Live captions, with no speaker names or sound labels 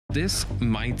This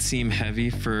might seem heavy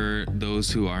for those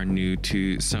who are new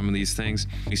to some of these things.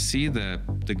 We see the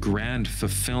grand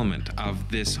fulfillment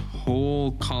of this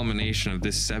whole culmination of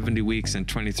this 70 weeks and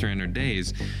 2,300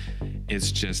 days.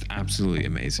 It's just absolutely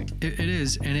amazing. It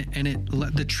is, and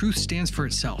the truth stands for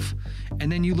itself.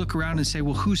 And then you look around and say,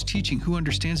 well, who's teaching? Who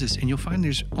understands this? And you'll find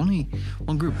there's only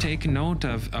one group. Take note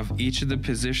of each of the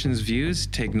positions' views.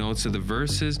 Take notes of the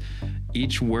verses,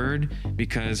 each word,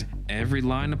 because every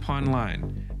line upon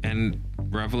line. And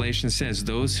Revelation says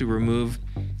those who remove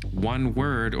one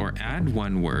word or add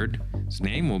one word, his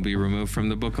name will be removed from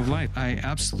the book of life. I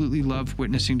absolutely love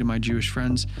witnessing to my Jewish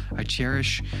friends. I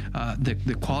cherish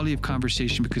the quality of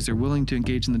conversation because they're willing to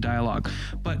engage in the dialogue.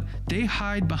 But they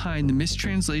hide behind the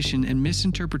mistranslation and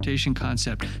misinterpretation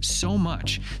concept so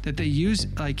much that they use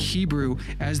like Hebrew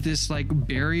as this like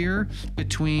barrier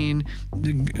between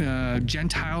the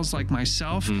Gentiles like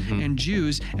myself and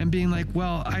Jews, and being like,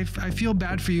 well, I feel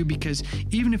bad for you because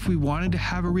even if we wanted to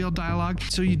have a real dialogue,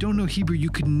 so you don't know Hebrew, you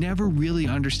could never really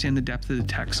understand the depth of the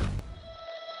text.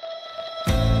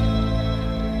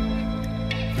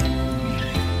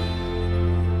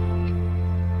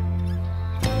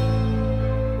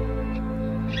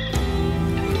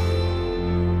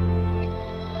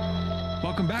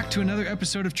 Welcome back to another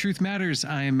episode of Truth Matters.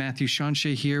 I am Matthew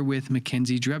Shawnshea here with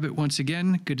Mackenzie Drebbett once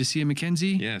again. Good to see you,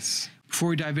 Mackenzie. Yes. Before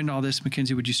we dive into all this,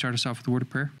 Mackenzie, would you start us off with a word of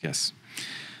prayer? Yes.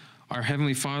 Our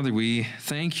Heavenly Father, we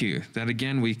thank you that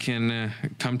again we can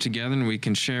come together and we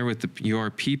can share with your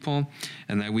people,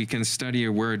 and that we can study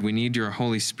your word. We need your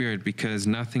Holy Spirit because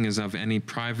nothing is of any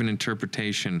private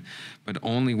interpretation, but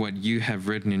only what you have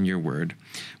written in your word.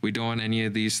 We don't want any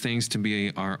of these things to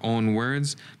be our own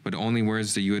words, but only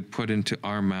words that you would put into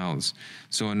our mouths.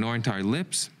 So anoint our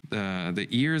lips, the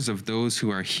ears of those who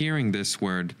are hearing this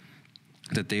word,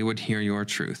 that they would hear your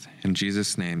truth. In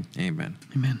Jesus' name, amen.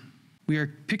 Amen. We are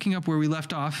picking up where we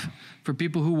left off. For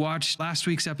people who watched last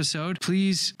week's episode,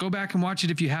 please go back and watch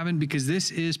it if you haven't, because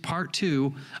this is part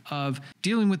 2 of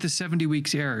dealing with the 70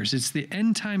 weeks errors. It's the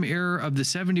end time error of the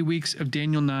 70 weeks of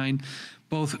Daniel 9,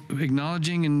 both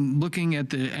acknowledging and looking at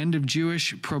the end of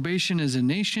Jewish probation as a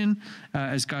nation,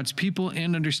 as God's people,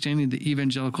 and understanding the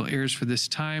evangelical errors for this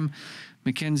time.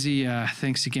 Mackenzie,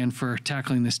 thanks again for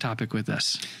tackling this topic with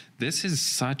us. This is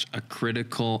such a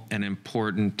critical and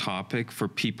important topic for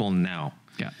people now.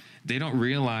 Yeah. They don't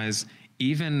realize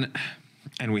even,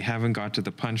 and we haven't got to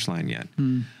the punchline yet,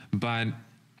 but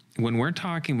when we're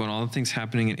talking about all the things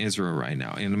happening in Israel right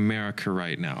now, in America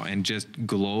right now, and just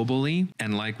globally,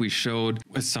 and like we showed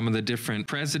with some of the different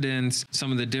presidents,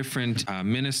 some of the different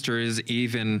ministers,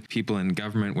 even people in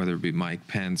government, whether it be Mike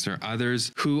Pence or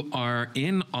others, who are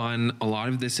in on a lot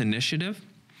of this initiative,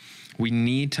 we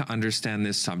need to understand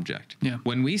this subject. Yeah.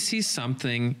 When we see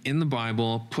something in the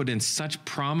Bible put in such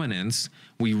prominence,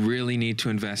 we really need to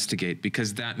investigate,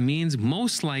 because that means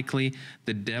most likely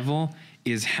the devil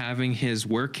is having his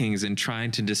workings and trying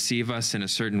to deceive us in a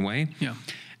certain way. Yeah.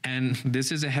 And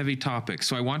this is a heavy topic.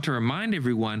 So I want to remind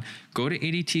everyone, go to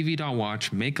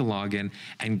adtv.watch, make a login,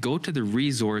 and go to the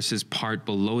resources part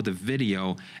below the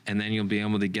video, and then you'll be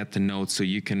able to get the notes so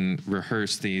you can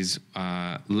rehearse these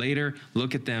later,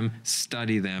 look at them,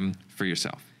 study them for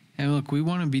yourself. And look, we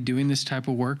want to be doing this type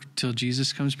of work till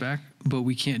Jesus comes back, but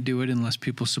we can't do it unless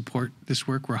people support this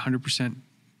work. We're 100%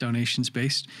 donations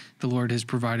based. The Lord has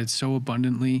provided so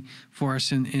abundantly for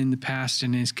us in the past,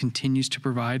 and continues to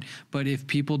provide. But if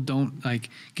people don't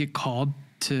get called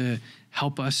to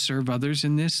help us serve others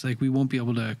in this, we won't be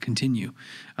able to continue.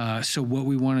 So what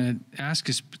we want to ask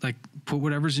is put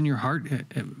whatever's in your heart,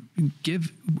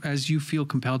 give as you feel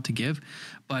compelled to give.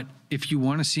 But if you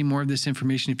want to see more of this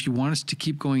information, if you want us to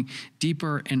keep going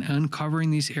deeper and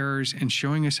uncovering these errors and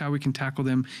showing us how we can tackle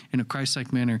them in a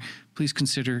Christ-like manner, please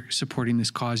consider supporting this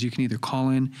cause. You can either call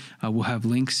in, we'll have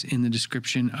links in the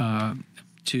description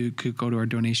to go to our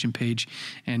donation page.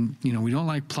 And, we don't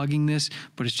like plugging this,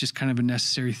 but it's just kind of a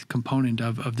necessary component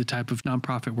of the type of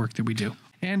nonprofit work that we do.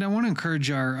 And I want to encourage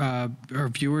our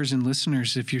viewers and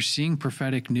listeners, if you're seeing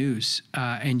prophetic news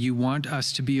and you want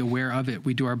us to be aware of it,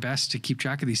 we do our best to keep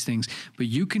track of these things. But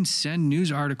you can send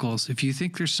news articles. If you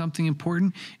think there's something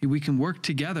important, we can work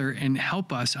together and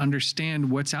help us understand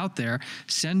what's out there.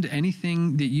 Send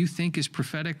anything that you think is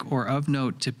prophetic or of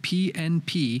note to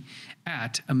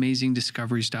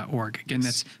pnp@amazingdiscoveries.org. Again,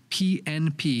 that's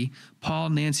PNP, Paul,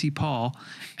 Nancy, Paul,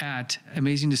 at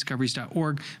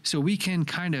amazingdiscoveries.org. So we can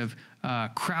kind of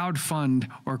crowd fund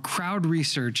or crowd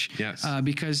research, yes.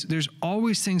 Because there's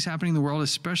always things happening in the world,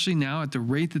 especially now at the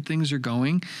rate that things are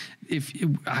going. if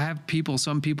I have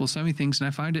some people send me things and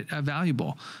I find it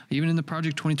valuable. Even in the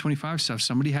Project 2025 stuff,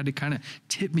 somebody had to kind of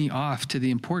tip me off to the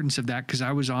importance of that because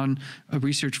I was on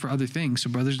research for other things. So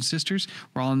brothers and sisters,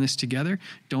 we're all in this together.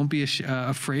 Don't be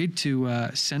afraid to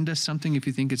send us something if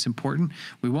you think it's important.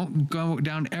 We won't go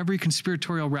down every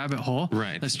conspiratorial rabbit hole.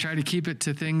 Right. Let's try to keep it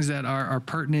to things that are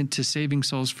pertinent to saving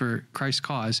souls for Christ's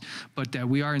cause, but that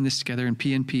we are in this together, and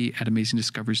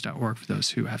pnp@amazingdiscoveries.org for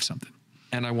those who have something.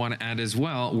 And I want to add as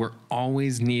well, we're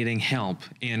always needing help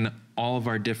in all of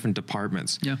our different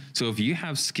departments. Yeah. So if you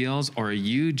have skills or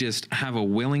you just have a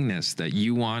willingness that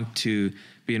you want to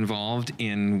be involved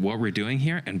in what we're doing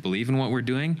here and believe in what we're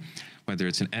doing, whether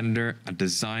it's an editor, a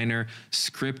designer,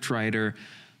 script writer,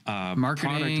 Marketing,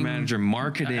 product manager,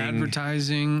 marketing,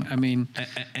 advertising, I mean,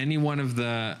 any one of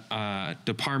the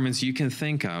departments you can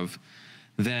think of,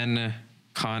 then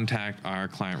contact our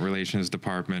client relations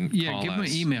department. yeah, call give them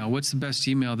us. an email. What's the best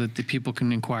email that the people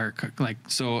can inquire? Like,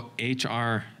 So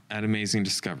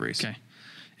HR@AmazingDiscoveries. okay.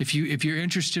 If you're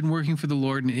interested in working for the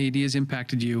Lord and AD has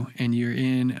impacted you and you're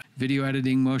in video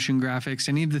editing, motion graphics,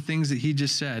 any of the things that he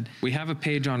just said. We have a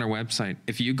page on our website.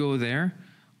 If you go there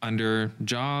under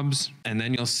jobs, and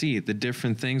then you'll see the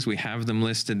different things. We have them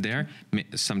listed there.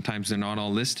 Sometimes they're not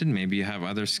all listed. Maybe you have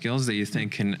other skills that you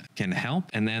think can help.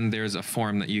 And then there's a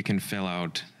form that you can fill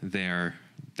out there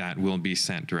that will be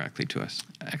sent directly to us.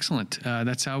 Excellent.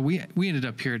 That's how we ended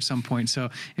up here at some point.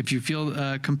 So if you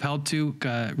feel compelled to,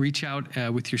 reach out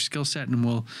with your skill set, and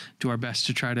we'll do our best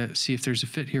to try to see if there's a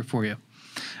fit here for you.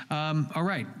 All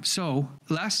right. So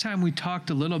last time we talked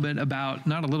a little bit about,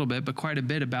 not a little bit, but quite a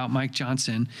bit about Mike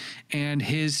Johnson and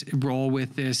his role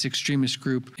with this extremist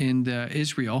group in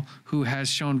Israel, who has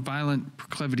shown violent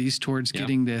proclivities towards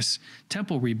getting this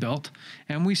temple rebuilt.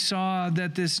 And we saw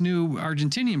that this new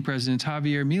Argentinian president,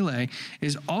 Javier Milei,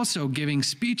 is also giving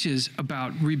speeches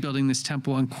about rebuilding this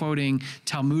temple and quoting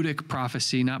Talmudic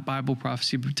prophecy, not Bible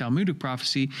prophecy, but Talmudic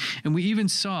prophecy. And we even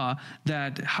saw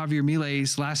that Javier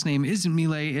Milei's last name isn't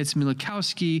Milei, it's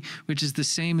Milikowski, which is the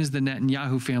same as the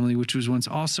Netanyahu family, which was once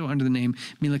also under the name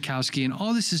Milikowski. And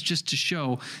all this is just to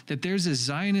show that there's a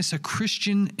Zionist, a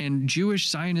Christian and Jewish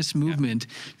Zionist movement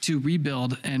to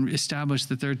rebuild and establish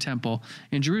the third temple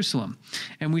in Jerusalem.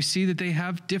 And we see that they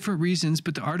have different reasons,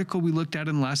 but the article we looked at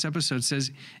in the last episode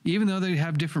says even though they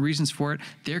have different reasons for it,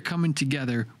 they're coming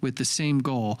together with the same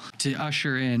goal to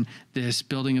usher in this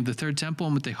building of the third temple.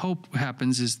 And what they hope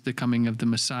happens is the coming of the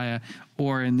Messiah,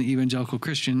 or in the evangelical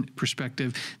Christian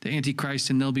perspective, the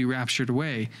Antichrist, and they'll be raptured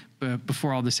away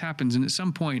before all this happens. And at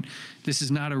some point, this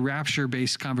is not a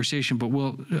rapture-based conversation, but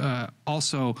we'll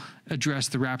also address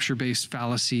the rapture-based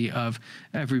fallacy of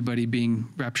everybody being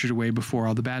raptured away before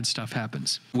all the bad stuff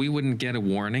happens. We wouldn't get a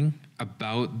warning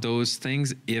about those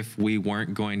things if we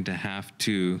weren't going to have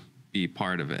to be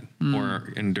part of it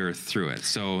or endure through it.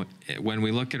 So when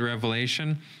we look at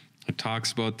Revelation, it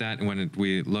talks about that. And when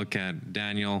we look at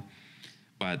Daniel,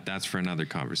 but that's for another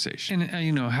conversation.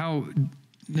 And how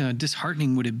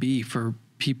disheartening would it be for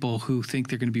people who think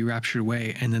they're going to be raptured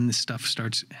away, and then this stuff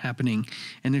starts happening,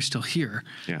 and they're still here?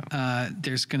 Yeah.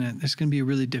 There's gonna be a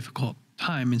really difficult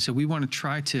time, and so we want to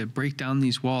try to break down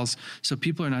these walls so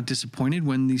people are not disappointed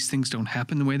when these things don't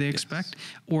happen the way they expect,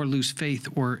 or lose faith,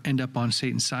 or end up on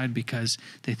Satan's side because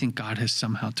they think God has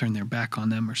somehow turned their back on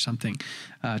them or something,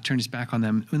 turned his back on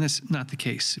them. When that's not the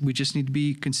case. We just need to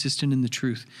be consistent in the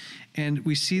truth. And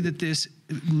we see that this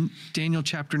Daniel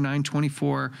chapter 9,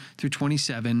 24 through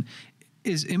 27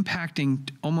 is impacting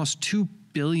almost 2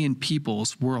 billion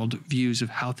people's world views of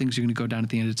how things are going to go down at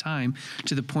the end of time,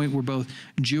 to the point where both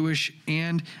Jewish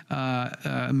and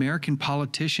American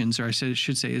politicians, or I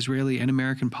should say Israeli and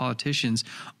American politicians,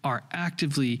 are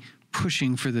actively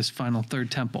pushing for this final third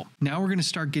temple. Now we're going to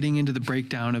start getting into the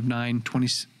breakdown of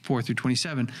 9:24 through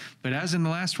 27. But as in the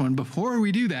last one, before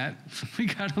we do that, we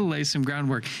got to lay some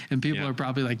groundwork. And people are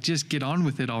probably like, just get on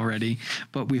with it already.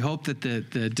 But we hope that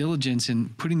the diligence in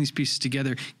putting these pieces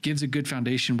together gives a good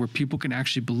foundation where people can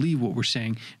actually believe what we're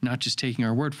saying, not just taking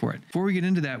our word for it. Before we get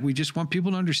into that, we just want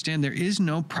people to understand there is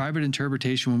no private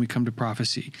interpretation when we come to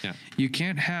prophecy. Yeah. You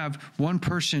can't have one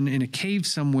person in a cave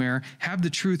somewhere have the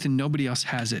truth and nobody else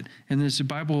has it. And there's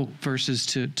Bible verses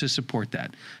to support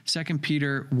that. 2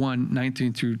 Peter 1,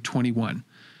 19 through 21.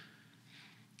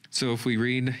 So if we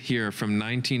read here from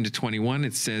 19 to 21,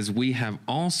 it says, "We have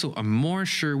also a more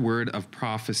sure word of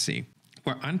prophecy,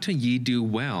 whereunto ye do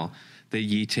well that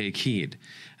ye take heed,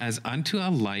 as unto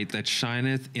a light that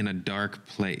shineth in a dark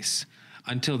place,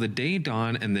 until the day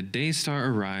dawn and the day star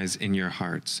arise in your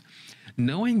hearts.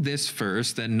 Knowing this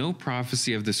first, that no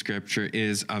prophecy of the scripture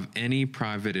is of any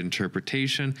private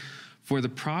interpretation, For the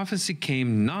prophecy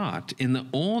came not in the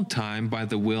old time by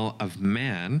the will of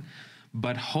man,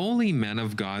 but holy men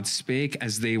of God spake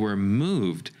as they were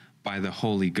moved by the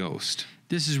Holy Ghost.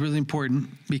 This is really important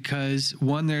because,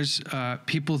 one, there's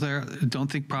people there don't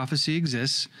think prophecy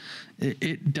exists.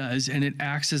 It does, and it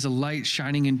acts as a light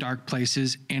shining in dark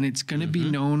places, and it's going to be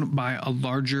known by a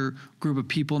larger group of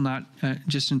people, not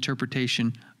just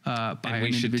interpretation by And we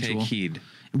an should individual. take heed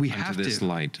We unto have this to.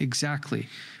 light. Exactly.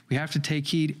 We have to take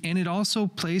heed. And it also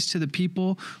plays to the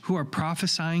people who are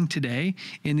prophesying today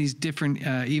in these different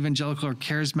evangelical or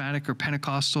charismatic or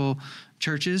Pentecostal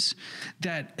churches,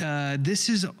 that this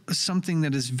is something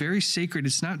that is very sacred.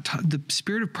 It's not the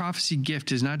spirit of prophecy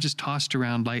gift is not just tossed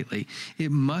around lightly.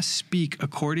 It must speak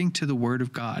according to the word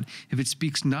of God. If it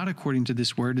speaks not according to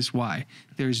this word, is why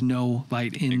there's no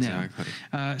light in them.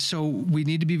 So we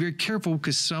need to be very careful,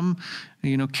 because some,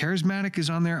 charismatic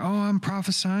is on there. Oh, I'm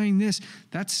prophesying this.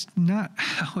 That's not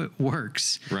how it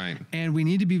works. Right. And we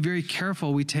need to be very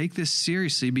careful. We take this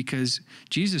seriously, because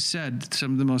Jesus said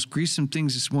some of the most gruesome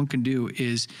things this one can do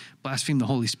is blaspheme the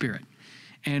Holy Spirit.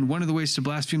 And one of the ways to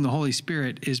blaspheme the Holy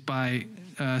Spirit is by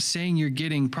saying you're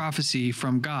getting prophecy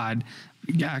from God,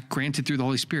 granted through the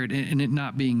Holy Spirit, and it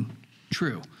not being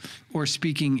true, or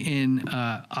speaking in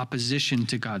opposition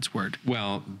to God's word.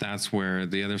 Well, that's where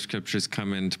the other scriptures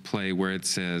come into play, where it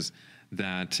says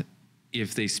that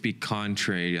if they speak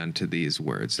contrary unto these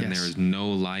words, and there is no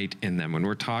light in them. When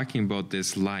we're talking about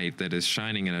this light that is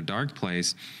shining in a dark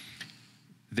place,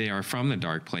 they are from the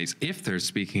dark place if they're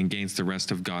speaking against the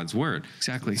rest of God's word.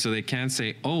 Exactly. So they can't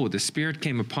say, oh, the Spirit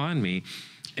came upon me,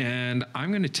 and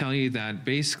I'm going to tell you that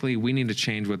basically we need to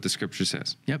change what the scripture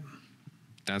says. Yep.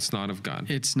 That's not of God.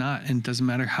 It's not, and it doesn't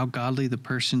matter how godly the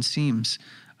person seems.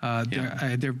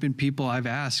 There have been people I've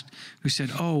asked who said,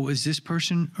 oh, is this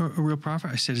person a real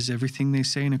prophet? I said, is everything they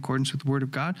say in accordance with the word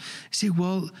of God? I say,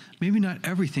 well, maybe not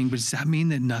everything, but does that mean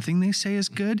that nothing they say is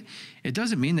good? It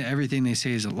doesn't mean that everything they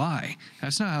say is a lie.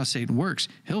 That's not how Satan works.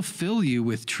 He'll fill you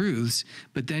with truths,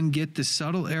 but then get the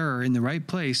subtle error in the right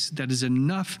place that is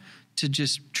enough to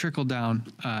just trickle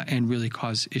down and really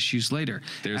cause issues later.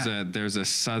 There's a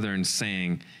Southern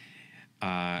saying,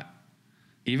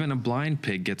 even a blind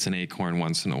pig gets an acorn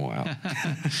once in a while.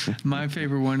 My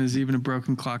favorite one is even a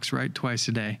broken clock's right twice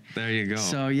a day. There you go.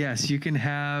 So yes, you can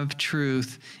have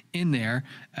truth in there,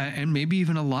 and maybe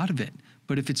even a lot of it.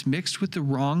 But if it's mixed with the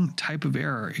wrong type of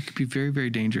error, it could be very, very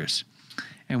dangerous.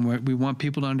 And we want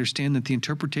people to understand that the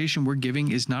interpretation we're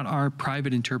giving is not our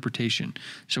private interpretation.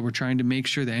 So we're trying to make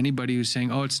sure that anybody who's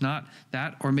saying, oh, it's not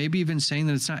that, or maybe even saying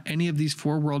that it's not any of these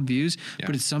four worldviews,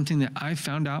 but it's something that I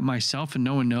found out myself and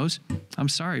no one knows, I'm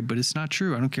sorry, but it's not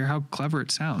true. I don't care how clever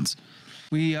it sounds.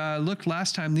 We looked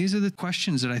last time. These are the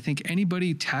questions that I think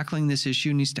anybody tackling this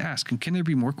issue needs to ask. And can there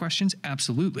be more questions?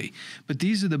 Absolutely. But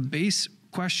these are the base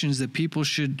questions that people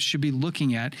should be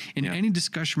looking at in any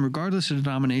discussion, regardless of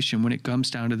denomination, when it comes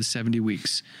down to the 70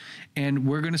 weeks. And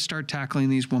we're going to start tackling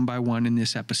these one by one in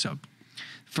this episode.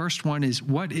 First one is,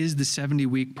 what is the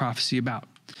 70-week prophecy about?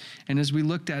 And as we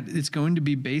looked at, it's going to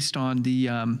be based on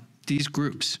these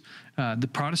groups. The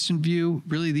Protestant view,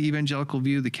 really the evangelical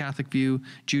view, the Catholic view,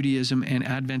 Judaism, and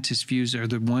Adventist views are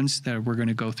the ones that we're going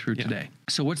to go through today.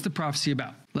 So what's the prophecy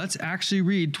about? Let's actually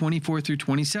read 24 through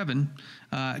 27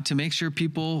 to make sure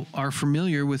people are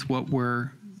familiar with what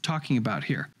we're talking about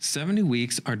here. 70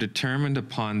 weeks are determined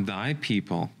upon thy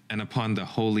people and upon the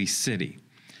holy city,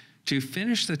 to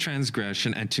finish the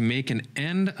transgression and to make an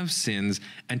end of sins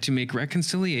and to make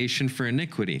reconciliation for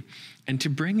iniquity, and to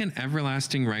bring an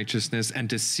everlasting righteousness and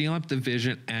to seal up the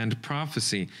vision and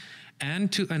prophecy,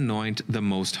 and to anoint the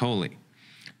most holy.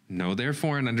 Know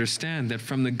therefore and understand that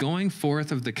from the going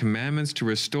forth of the commandments to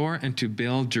restore and to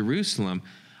build Jerusalem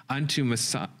unto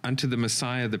the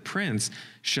Messiah the Prince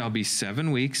shall be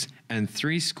 7 weeks and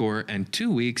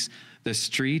 62 weeks, the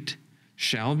street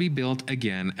shall be built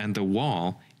again, and the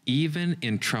wall, even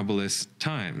in troublous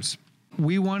times.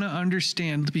 We want to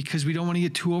understand, because we don't want to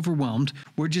get too overwhelmed.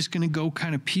 We're just going to go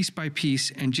kind of piece by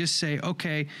piece and just say,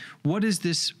 okay, what is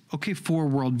this? Okay, four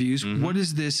worldviews. What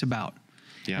is this about?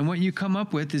 Yeah. And what you come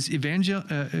up with is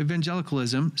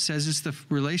evangelicalism says it's the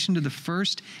relation to the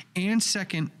first and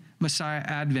second Messiah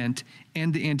advent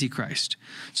and the Antichrist.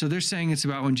 So they're saying it's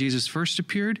about when Jesus first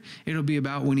appeared, it'll be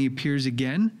about when he appears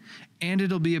again, and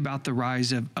it'll be about the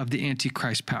rise of the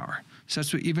Antichrist power. So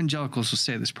that's what evangelicals will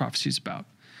say this prophecy is about.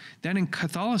 Then in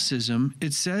Catholicism,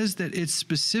 it says that it's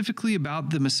specifically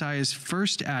about the Messiah's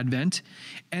first advent,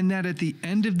 and that at the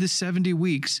end of the 70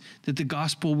 weeks, that the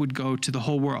gospel would go to the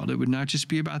whole world. It would not just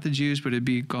be about the Jews, but it'd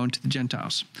be going to the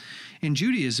Gentiles. In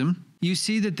Judaism, you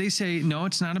see that they say, no,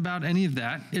 it's not about any of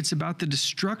that. It's about the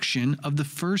destruction of the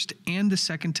first and the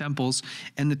second temples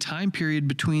and the time period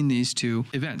between these two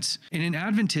events. And in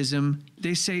Adventism,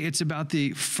 they say it's about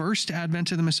the first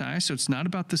advent of the Messiah, so it's not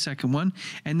about the second one,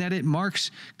 and that it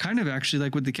marks, kind of actually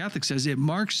like what the Catholic says, it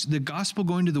marks the gospel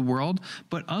going to the world,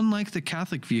 but unlike the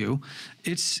Catholic view,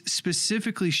 it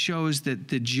specifically shows that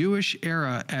the Jewish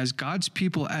era as God's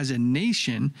people as a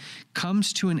nation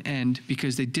comes to an end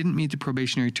because they didn't meet the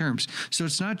probationary terms. So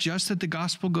it's not just that the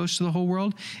gospel goes to the whole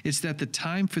world, it's that the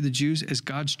time for the Jews as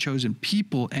God's chosen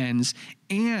people ends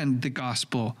and the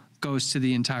gospel goes to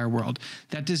the entire world.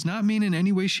 That does not mean in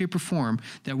any way, shape, or form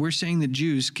that we're saying that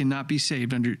Jews cannot be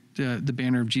saved under the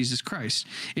banner of Jesus Christ.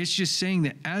 It's just saying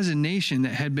that as a nation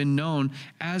that had been known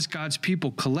as God's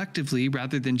people collectively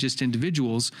rather than just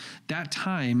individuals, that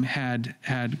time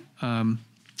has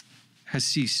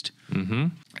ceased. Mm-hmm.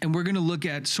 And we're going to look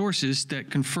at sources that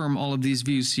confirm all of these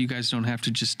views so you guys don't have to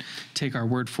just take our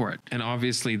word for it. And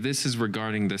obviously, this is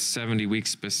regarding the 70 weeks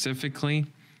specifically,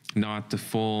 not the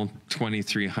full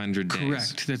 2,300 days.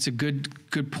 Correct. That's a good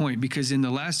point, because in the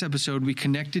last episode, we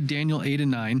connected Daniel 8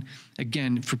 and 9.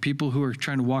 Again, for people who are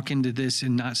trying to walk into this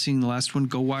and not seeing the last one,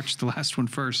 go watch the last one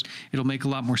first. It'll make a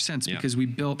lot more sense because we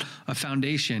built a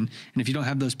foundation. And if you don't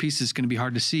have those pieces, it's going to be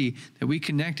hard to see that we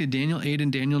connected Daniel 8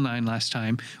 and Daniel 9 last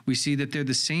time. We see that they're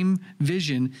the same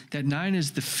vision, that 9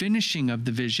 is the finishing of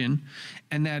the vision,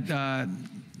 and that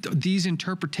these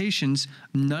interpretations,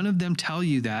 none of them tell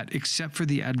you that except for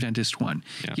the Adventist one.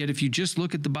 Yeah. Yet if you just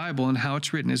look at the Bible and how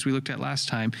it's written, as we looked at last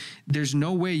time, there's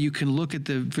no way you can look at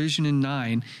the vision in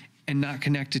 9 and not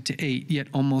connect it to 8, yet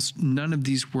almost none of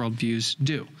these worldviews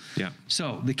do. Yeah.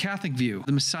 So the Catholic view,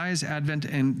 the Messiah's advent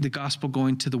and the gospel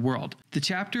going to the world. The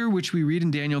chapter which we read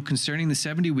in Daniel concerning the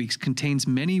 70 weeks contains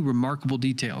many remarkable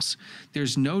details.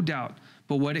 There's no doubt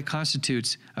but what it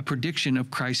constitutes a prediction of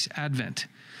Christ's advent.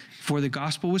 For the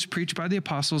gospel was preached by the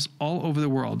apostles all over the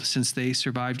world since they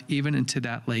survived even into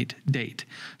that late date.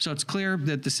 So it's clear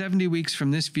that the 70 weeks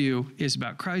from this view is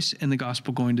about Christ and the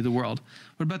gospel going to the world.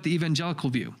 What about the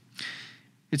evangelical view?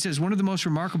 It says, one of the most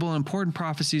remarkable and important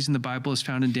prophecies in the Bible is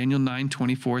found in Daniel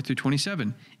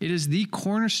 9:24-27. It is the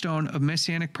cornerstone of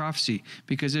messianic prophecy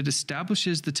because it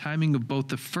establishes the timing of both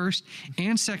the first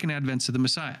and second advents of the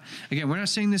Messiah. Again, we're not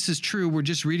saying this is true. We're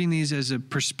just reading these as a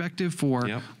perspective for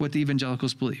what the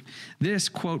evangelicals believe. This,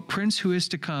 quote, prince who is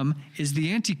to come is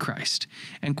the Antichrist,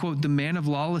 and, quote, the man of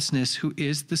lawlessness who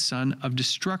is the son of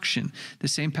destruction. The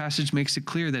same passage makes it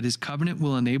clear that his covenant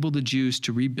will enable the Jews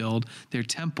to rebuild their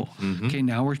temple. Mm-hmm. Okay,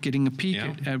 now we're getting a peek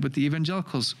at what the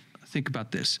evangelicals think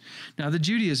about this. Now, the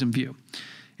Judaism view.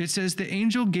 It says the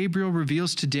angel Gabriel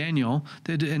reveals to Daniel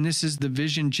that, and this is the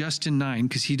vision just in 9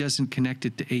 because he doesn't connect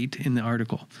it to 8 in the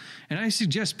article. And I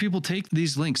suggest people take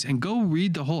these links and go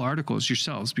read the whole articles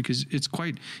yourselves because it's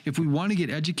quite, if we want to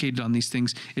get educated on these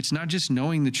things, it's not just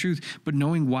knowing the truth, but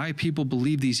knowing why people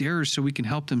believe these errors so we can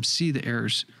help them see the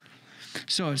errors.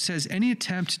 So it says, any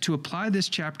attempt to apply this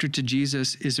chapter to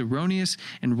Jesus is erroneous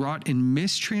and wrought in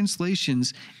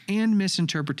mistranslations and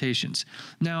misinterpretations.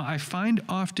 Now, I find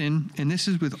often, and this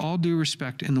is with all due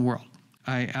respect in the world,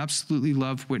 I absolutely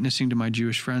love witnessing to my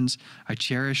Jewish friends. I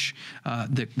cherish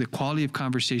the quality of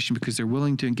conversation because they're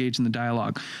willing to engage in the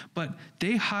dialogue. But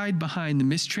they hide behind the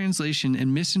mistranslation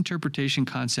and misinterpretation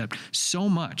concept so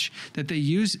much that they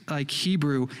use like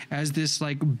Hebrew as this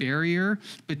like barrier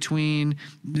between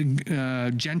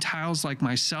Gentiles like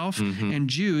myself and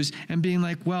Jews, and being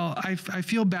like, well, I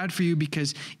feel bad for you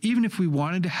because even if we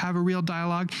wanted to have a real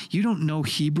dialogue, you don't know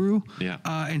Hebrew. Yeah.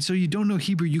 And so you don't know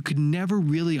Hebrew. You could never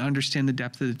really understand the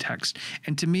depth of the text.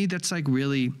 And to me, that's like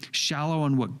really shallow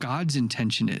on what God's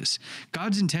intention is.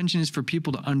 God's intention is for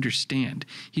people to understand.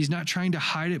 He's not trying to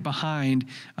hide it behind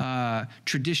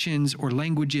traditions or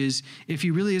languages. If he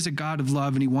really is a God of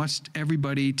love and he wants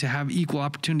everybody to have equal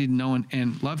opportunity to know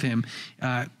and love him,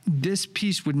 this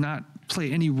piece would not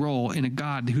play any role in a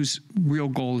God whose real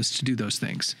goal is to do those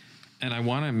things. And I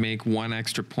want to make one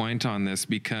extra point on this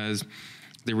because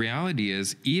the reality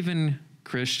is even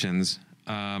Christians,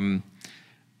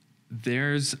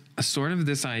 there's a sort of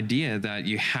this idea that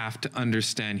you have to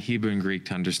understand Hebrew and Greek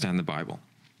to understand the Bible.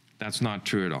 That's not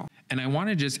true at all. And I want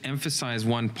to just emphasize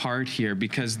one part here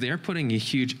because they're putting a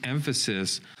huge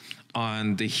emphasis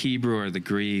on the Hebrew or the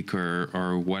Greek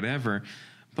or whatever,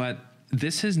 but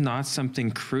this is not something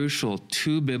crucial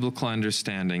to biblical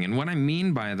understanding. And what I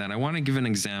mean by that, I want to give an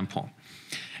example.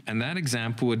 And that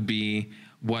example would be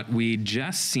what we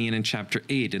just seen in chapter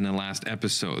 8 in the last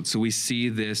episode. So we see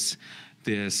this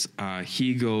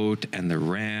he-goat and the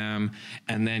ram,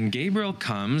 and then Gabriel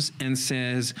comes and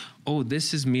says, oh,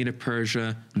 this is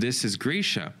Medo-Persia, this is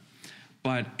Greška.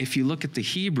 But if you look at the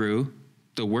Hebrew,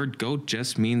 the word goat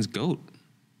just means goat.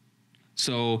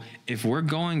 So if we're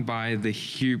going by the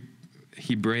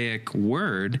Hebraic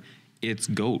word, it's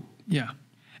goat. Yeah.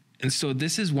 And so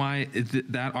this is why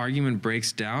that argument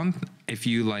breaks down if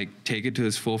you like take it to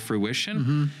its full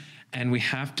fruition. And we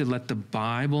have to let the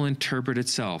Bible interpret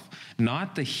itself,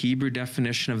 not the Hebrew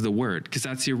definition of the word, because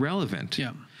that's irrelevant.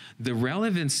 Yeah. The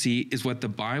relevancy is what the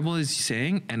Bible is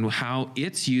saying and how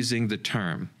it's using the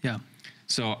term. Yeah.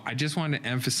 So I just want to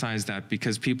emphasize that,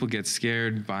 because people get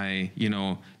scared by,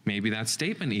 maybe that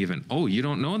statement even. Oh, you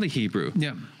don't know the Hebrew.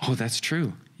 Yeah. Oh, that's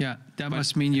true. Yeah. That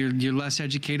must mean you're less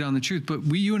educated on the truth. But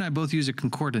you and I both use a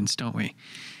concordance, don't we?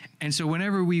 And so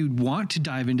whenever we want to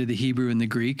dive into the Hebrew and the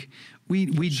Greek,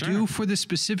 we Sure. do for the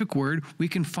specific word. We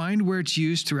can find where it's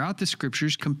used throughout the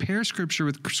scriptures, compare scripture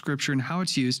with scripture and how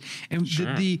it's used. And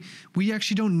Sure. we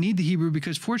actually don't need the Hebrew,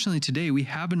 because fortunately today we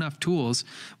have enough tools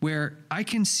where I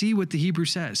can see what the Hebrew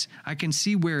says. I can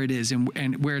see where it is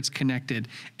and where it's connected.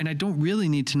 And I don't really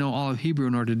need to know all of Hebrew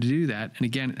in order to do that. And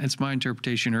again, it's my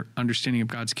interpretation or understanding of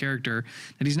God's character,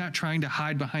 that he's not trying to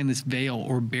hide behind this veil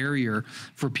or barrier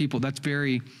for people. That's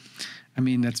very... Well,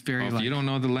 if you don't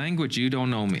know the language, you don't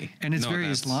know me. And it's very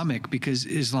Islamic, because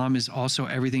Islam is also,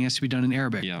 everything has to be done in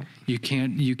Arabic. Yeah. You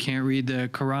can't read the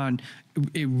Quran.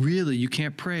 You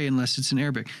can't pray unless it's in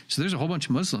Arabic. So there's a whole bunch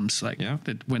of Muslims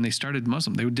that when they started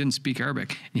Muslim, they didn't speak Arabic.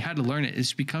 And you had to learn it.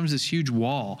 It becomes this huge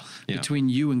wall between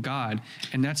you and God.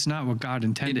 And that's not what God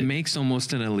intended. It makes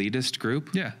almost an elitist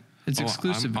group. Yeah. It's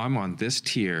exclusive. I'm on this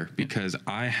tier because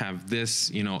I have this,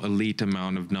 elite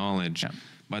amount of knowledge. Yeah.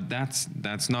 But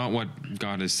that's not what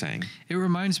God is saying. It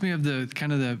reminds me of the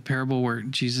kind of the parable where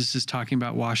Jesus is talking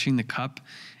about washing the cup,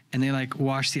 and they like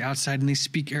wash the outside and they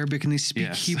speak Arabic and they speak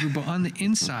Hebrew, but on the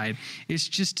inside, it's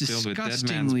just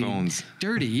disgustingly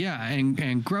dirty. Yeah.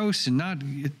 And gross and not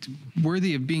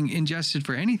worthy of being ingested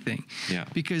for anything. Yeah.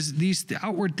 Because the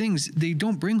outward things, they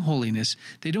don't bring holiness.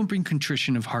 They don't bring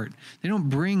contrition of heart. They don't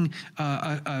bring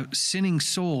a sinning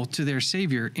soul to their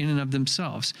Savior in and of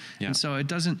themselves. Yeah. And so it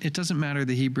doesn't matter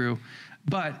the Hebrew.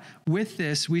 But with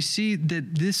this, we see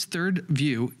that this third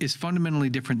view is fundamentally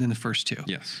different than the first two.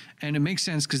 Yes. And it makes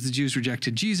sense because the Jews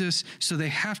rejected Jesus, so they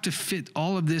have to fit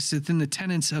all of this within the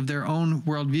tenets of their own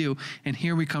worldview. And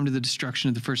here we come to the destruction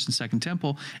of the first and second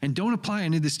temple, and don't apply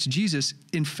any of this to Jesus.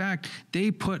 In fact,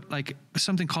 they put like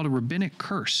something called a rabbinic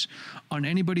curse on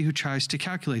anybody who tries to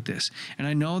calculate this. And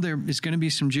I know there is going to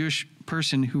be some Jewish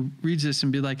person who reads this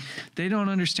and be like, they don't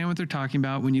understand what they're talking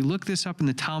about. When you look this up in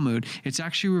the Talmud, it's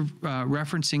actually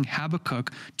referencing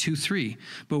Habakkuk 2:3.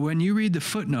 But when you read the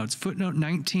footnotes, footnote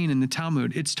 19 in the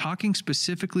Talmud, it's talking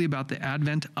specifically about the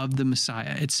advent of the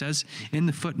Messiah. It says in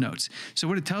the footnotes. So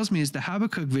what it tells me is the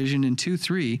Habakkuk vision in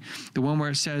 2:3, the one where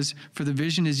it says, for the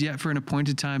vision is yet for an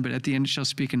appointed time, but at the end it shall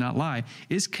speak and not lie,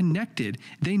 is connected.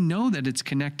 They know that it's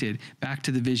connected back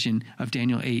to the vision of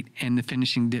Daniel 8 and the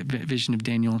finishing vision of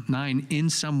Daniel 9 in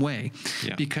some way,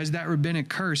 because that rabbinic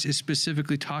curse is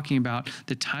specifically talking about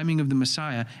the timing of the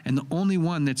Messiah, and the only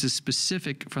one that's as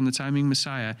specific from the timing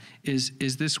Messiah is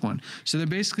this one. So they're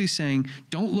basically saying,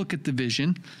 don't look at the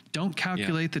vision, don't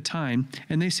calculate the time,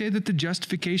 and they say that the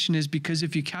justification is because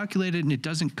if you calculate it and it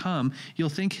doesn't come, you'll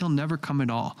think he'll never come at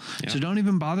all. So don't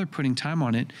even bother putting time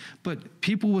on it. But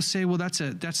people will say, well,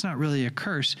 that's not really a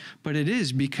curse, but it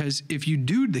is, because if you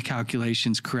do the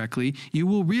calculations correctly, you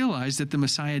will realize that the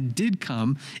Messiah did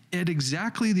come at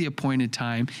exactly the appointed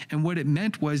time, and what it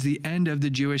meant was the end of the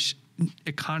Jewish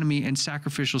economy and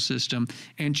sacrificial system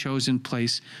and chosen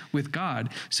place with God.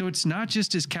 So it's not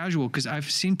just as casual, because I've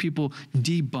seen people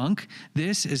debunk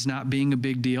this as not being a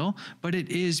big deal, but it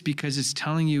is, because it's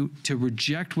telling you to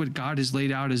reject what God has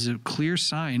laid out as a clear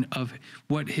sign of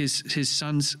what his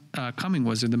son's coming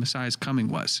was, or the Messiah's coming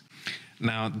was.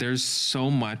 Now, there's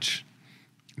so much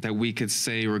that we could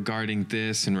say regarding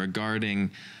this and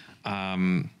regarding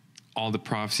all the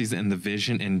prophecies and the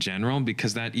vision in general,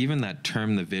 because that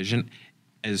term, the vision,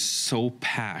 is so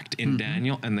packed in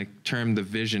Daniel, and the term, the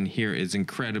vision here, is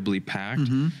incredibly packed.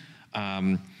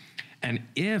 And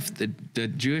if the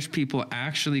Jewish people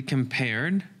actually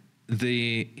compared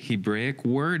the Hebraic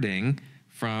wording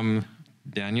from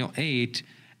Daniel 8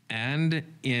 and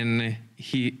in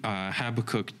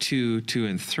Habakkuk 2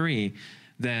 and 3,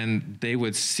 then they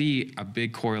would see a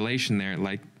big correlation there,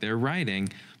 like they're writing,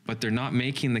 but they're not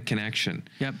making the connection.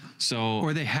 Yep. So,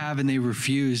 or they have and they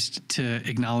refused to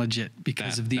acknowledge it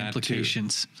because of the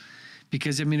implications.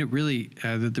 Because it really,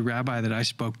 the rabbi that I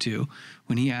spoke to,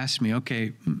 when he asked me,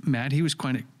 okay, Matt, he was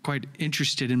quite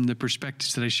interested in the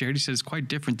perspectives that I shared. He said it's quite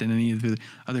different than any of the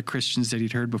other Christians that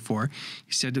he'd heard before.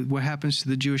 He said, what happens to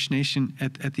the Jewish nation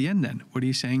at the end then? What are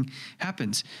you saying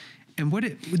happens? And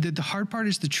the hard part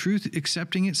is the truth.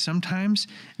 Accepting it sometimes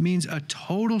means a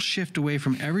total shift away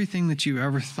from everything that you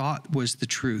ever thought was the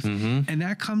truth. And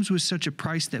that comes with such a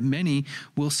price that many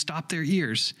will stop their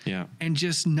ears and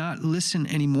just not listen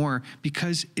anymore,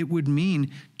 because it would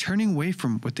mean turning away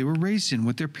from what they were raised in,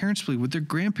 what their parents believed, what their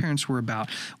grandparents were about,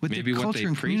 what their culture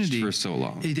and community. For so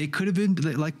long. They could have been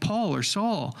like Paul or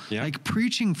Saul, like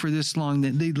preaching for this long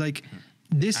that they like.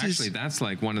 That's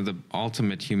like one of the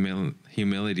ultimate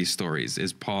humility stories,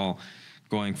 is Paul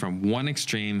going from one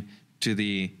extreme to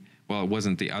it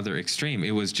wasn't the other extreme.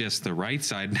 It was just the right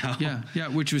side now. Yeah,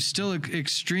 which was still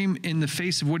extreme in the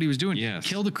face of what he was doing. Yes.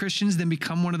 Kill the Christians, then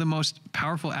become one of the most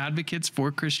powerful advocates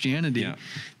for Christianity. Yeah.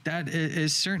 That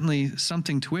is certainly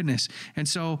something to witness. And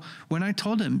so when I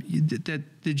told him that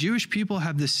the Jewish people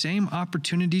have the same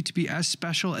opportunity to be as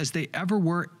special as they ever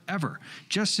were,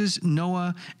 just as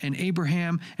Noah and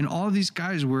Abraham and all of these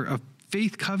guys were a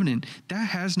faith covenant,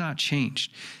 that has not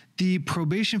changed. The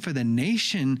probation for the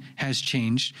nation has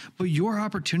changed, but your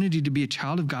opportunity to be a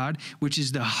child of God, which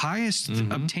is the highest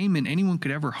obtainment anyone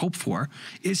could ever hope for,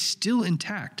 is still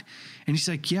intact. And he's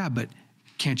like, yeah, but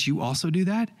can't you also do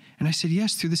that? And I said,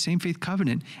 yes, through the same faith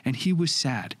covenant. And he was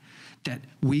sad that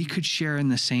we could share in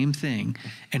the same thing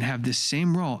and have the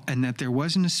same role, and that there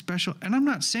wasn't a special, and I'm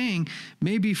not saying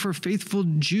maybe for faithful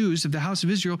Jews of the house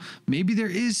of Israel, maybe there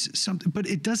is something, but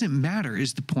it doesn't matter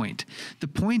is the point. The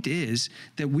point is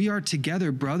that we are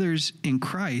together brothers in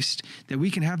Christ, that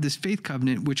we can have this faith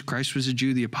covenant, which Christ was a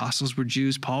Jew, the apostles were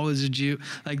Jews, Paul was a Jew,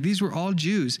 like these were all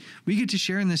Jews. We get to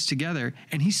share in this together,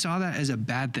 and he saw that as a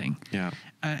bad thing. Yeah.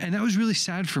 And that was really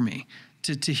sad for me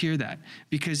to hear that,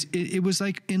 because it was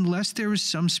like, unless there was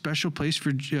some special place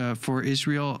for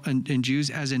Israel and Jews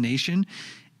as a nation,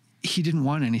 he didn't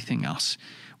want anything else,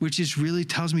 which is really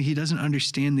tells me he doesn't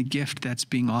understand the gift that's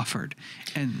being offered.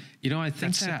 And I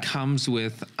think that comes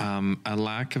with a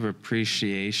lack of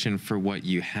appreciation for what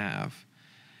you have,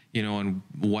 and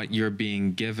what you're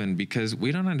being given, because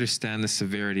we don't understand the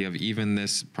severity of even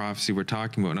this prophecy we're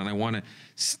talking about. And I want to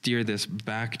steer this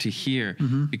back to here,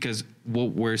 because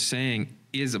what we're saying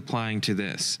is applying to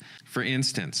this. For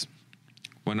instance,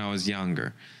 when I was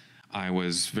younger, I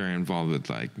was very involved with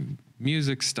like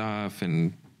music stuff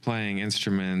and playing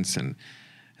instruments. And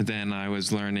then I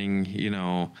was learning,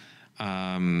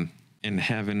 in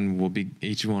heaven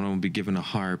each one will be given a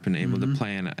harp and able to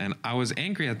play. And I was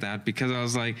angry at that, because I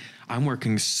was like, I'm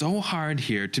working so hard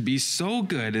here to be so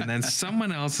good, and then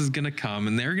someone else is going to come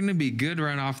and they're going to be good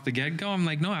right off the get-go. I'm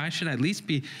like, no, I should at least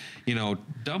be,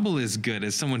 double as good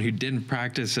as someone who didn't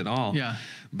practice at all. Yeah.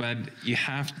 But you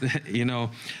have to,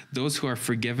 those who are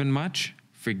forgiven much,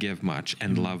 forgive much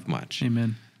and love much.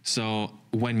 Amen. So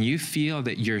when you feel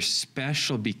that you're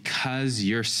special because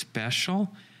you're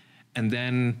special, and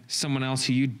then someone else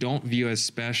who you don't view as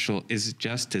special is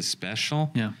just as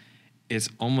special, it's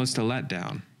almost a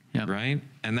letdown, right?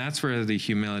 And that's where the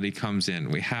humility comes in.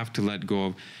 We have to let go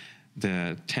of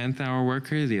the 10th hour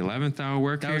worker, the 11th hour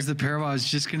worker. That was the parable I was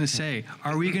just going to say.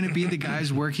 Are we going to be the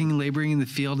guys working, laboring in the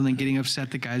field, and then getting upset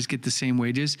that guys get the same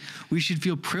wages? We should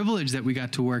feel privileged that we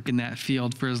got to work in that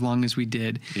field for as long as we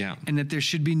did. Yeah. And that there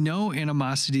should be no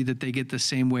animosity that they get the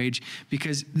same wage,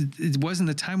 because it wasn't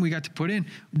the time we got to put in.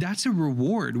 That's a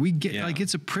reward. We get,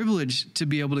 it's a privilege to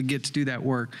be able to get to do that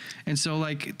work. And so,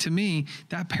 to me,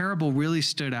 that parable really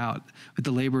stood out with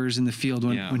the laborers in the field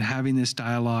when having this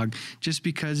dialogue, just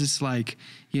because it's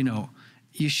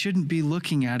you shouldn't be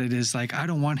looking at it as like, I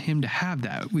don't want him to have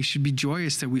that. We should be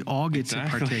joyous that we all get to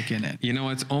partake in it.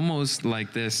 It's almost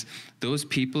like this. Those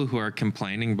people who are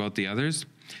complaining about the others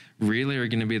really are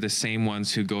going to be the same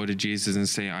ones who go to Jesus and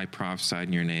say, I prophesied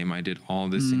in your name. I did all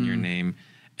this in your name.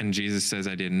 And Jesus says,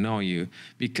 I didn't know you.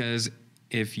 Because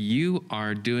if you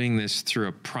are doing this through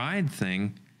a pride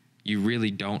thing, you really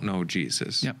don't know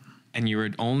Jesus. Yep. And you were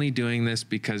only doing this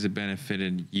because it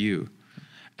benefited you.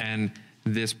 And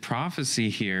this prophecy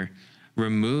here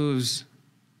removes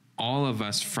all of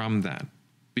us from that,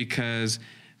 because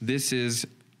this is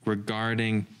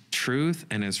regarding truth,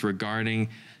 and it's regarding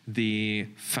the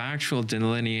factual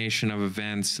delineation of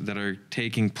events that are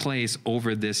taking place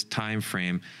over this time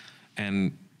frame,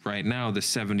 and right now the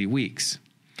 70 weeks.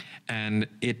 And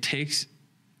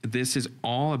this is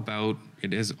all about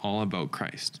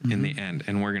Christ in the end.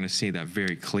 And we're going to see that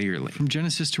very clearly. From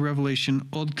Genesis to Revelation,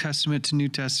 Old Testament to New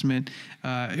Testament,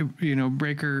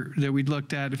 Breaker that we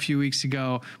looked at a few weeks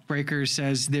ago, Breaker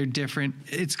says they're different.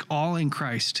 It's all in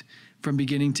Christ from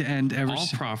beginning to end. All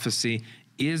prophecy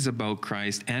is about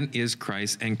Christ and is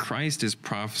Christ, and Christ is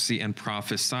prophecy and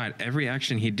prophesied. Every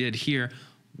action he did here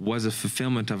was a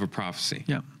fulfillment of a prophecy.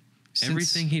 Yeah.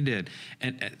 Everything he did.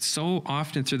 And so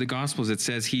often through the Gospels, it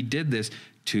says he did this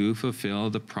to fulfill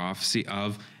the prophecy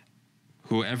of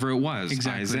whoever it was,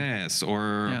 Exactly. Isaiah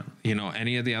or,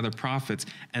 any of the other prophets.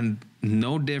 And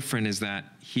no different is that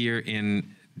here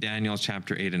in Daniel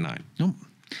chapter 8 and 9. Nope.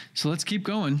 So let's keep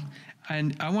going.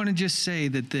 And I want to just say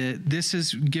that this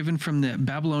is given from the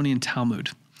Babylonian Talmud.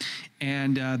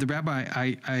 And the rabbi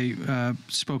I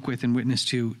spoke with and witnessed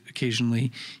to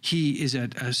occasionally, he is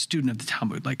a student of the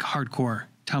Talmud, like hardcore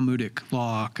Talmudic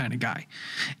law kind of guy.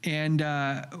 And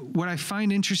what I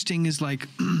find interesting is like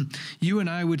you and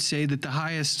I would say that the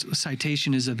highest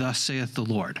citation is a "Thus saith the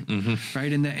Lord,"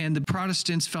 right? And the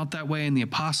Protestants felt that way, and the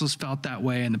apostles felt that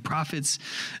way, and the prophets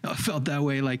felt that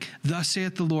way. Like "Thus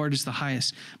saith the Lord" is the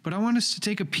highest. But I want us to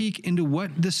take a peek into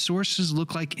what the sources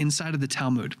look like inside of the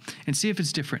Talmud and see if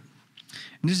it's different.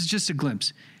 And this is just a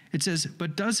glimpse. It says,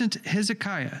 but doesn't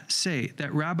Hezekiah say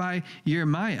that Rabbi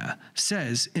Jeremiah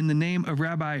says in the name of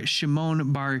Rabbi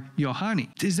Shimon bar Yohani?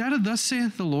 Is that a "Thus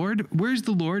saith the Lord"? Where's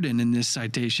the Lord in this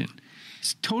citation?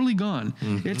 It's totally gone.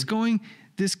 It's going,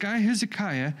 this guy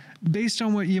Hezekiah, based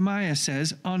on what Jeremiah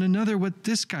says, on another what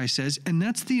this guy says, and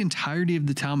that's the entirety of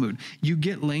the Talmud. You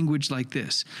get language like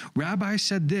this. Rabbi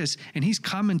said this, and he's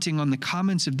commenting on the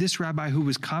comments of this rabbi who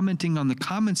was commenting on the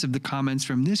comments of the comments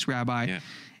from this rabbi. Yeah.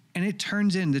 And it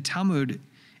turns in the Talmud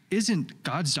isn't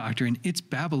God's doctrine, it's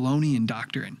Babylonian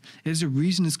doctrine. There's a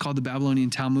reason it's called the Babylonian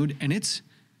Talmud, and it's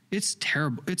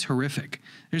terrible. It's horrific.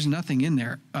 There's nothing in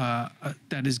there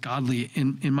that is godly,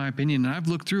 in my opinion. And I've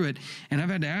looked through it, and I've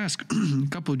had to ask a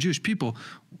couple of Jewish people,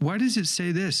 why does it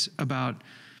say this about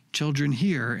children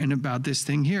here and about this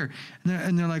thing here?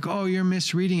 And they're like, oh, you're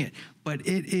misreading it. But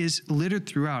it is littered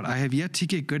throughout. I have yet to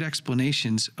get good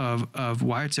explanations of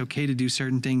why it's okay to do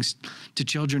certain things to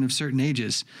children of certain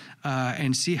ages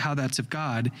and see how that's of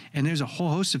God. And there's a whole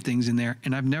host of things in there,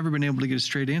 and I've never been able to get a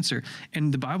straight answer.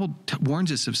 And the Bible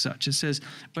warns us of such. It says,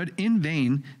 but in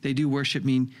vain they do worship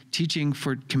me, teaching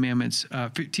for commandments,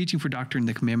 teaching for doctrine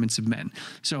the commandments of men.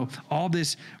 So all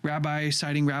this rabbi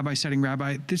citing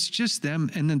rabbi, it's just them.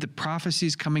 And then the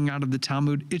prophecies coming out of the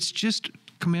Talmud, it's just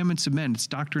commandments of men. It's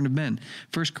doctrine of men.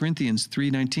 1 Corinthians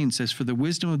 3:19 says, for the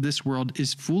wisdom of this world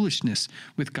is foolishness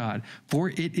with God. For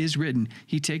it is written,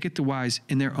 he taketh the wise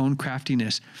in their own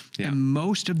craftiness. Yeah. And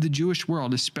most of the Jewish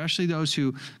world, especially those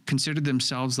who consider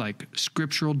themselves like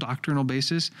scriptural doctrinal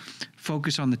basis,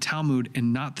 focus on the Talmud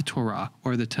and not the Torah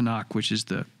or the Tanakh, which is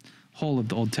the whole of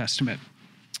the Old Testament.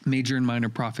 Major and minor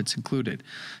prophets included.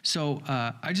 So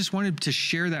I just wanted to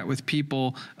share that with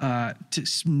people to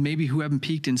maybe who haven't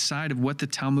peeked inside of what the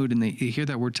Talmud, and they hear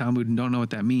that word Talmud and don't know what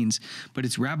that means, but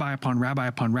it's rabbi upon rabbi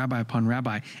upon rabbi upon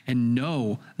rabbi, and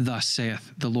know thus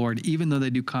saith the Lord, even though they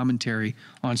do commentary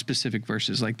on specific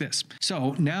verses like this.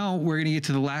 So now we're going to get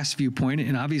to the last viewpoint,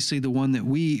 and obviously the one that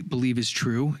we believe is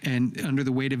true, and under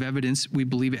the weight of evidence, we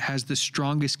believe it has the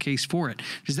strongest case for it.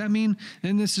 Does that mean,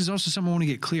 and this is also something I want to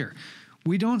get clear,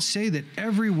 we don't say that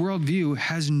every worldview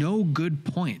has no good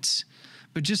points.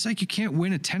 But just like you can't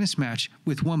win a tennis match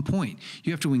with 1 point,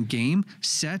 you have to win game,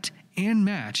 set, and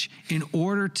match in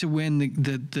order to win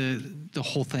the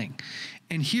whole thing.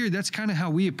 And here, that's kind of how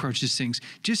we approach these things.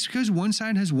 Just because one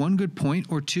side has one good point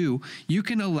or two, you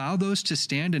can allow those to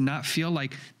stand and not feel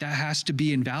like that has to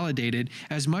be invalidated,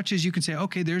 as much as you can say,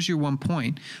 okay, there's your 1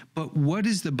 point, but what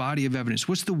is the body of evidence?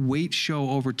 What's the weight show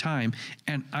over time?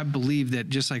 And I believe that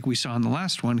just like we saw in the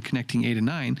last one, connecting 8 and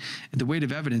 9, the weight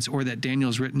of evidence, or that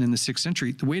Daniel's written in the 6th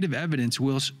century, the weight of evidence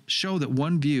will show that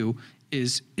one view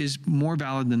is more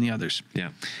valid than the others. Yeah.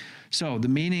 So the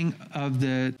meaning of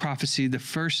the prophecy, the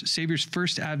Savior's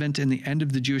first advent and the end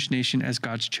of the Jewish nation as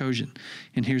God's chosen.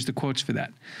 And here's the quotes for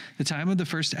that. The time of the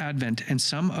first advent and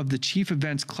some of the chief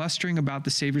events clustering about the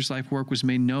Savior's life work was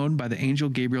made known by the angel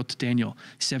Gabriel to Daniel.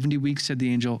 70 weeks, said the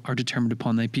angel, are determined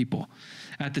upon thy people.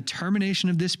 At the termination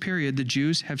of this period, the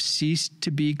Jews have ceased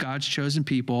to be God's chosen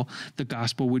people. The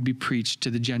gospel would be preached to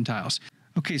the Gentiles.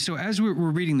 Okay, so as we're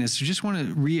reading this, I just want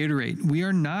to reiterate, we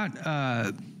are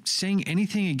not saying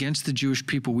anything against the Jewish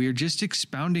people. We are just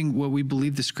expounding what we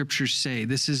believe the scriptures say.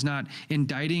 This is not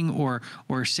indicting or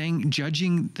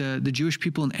judging the Jewish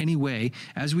people in any way.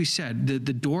 As we said,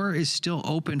 the door is still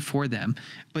open for them.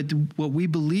 But what we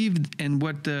believe and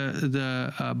what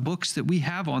the books that we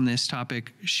have on this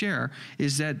topic share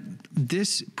is that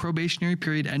this probationary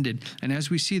period ended. And as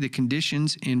we see, the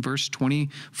conditions in verse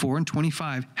 24 and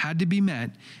 25 had to be met.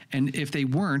 And if they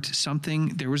weren't,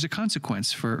 there was a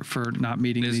consequence for not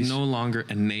meeting these. There's no longer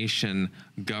a nation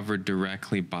governed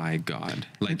directly by God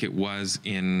like it was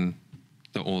in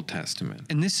the Old Testament.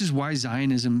 And this is why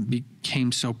Zionism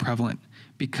became so prevalent,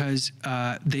 because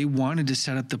they wanted to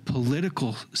set up the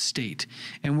political state.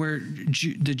 And where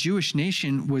the Jewish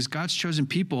nation was God's chosen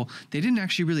people, they didn't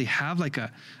actually really have like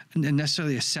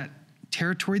necessarily a set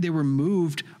territory. They were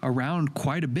moved around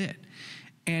quite a bit.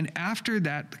 And after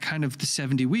that, kind of the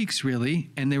 70 weeks, really,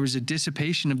 and there was a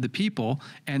dissipation of the people,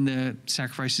 and the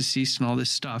sacrifices ceased and all this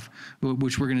stuff,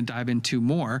 which we're going to dive into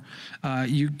more,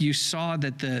 you saw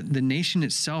that the nation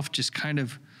itself just kind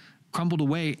of crumbled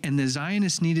away, and the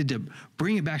Zionists needed to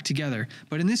bring it back together.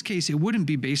 But in this case, it wouldn't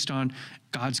be based on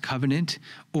God's covenant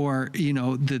or,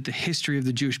 the history of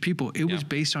the Jewish people. It was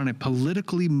based on a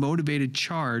politically motivated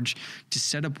charge to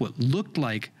set up what looked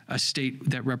like a state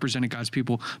that represented God's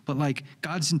people. But like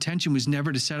God's intention was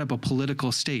never to set up a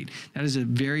political state. That is a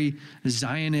very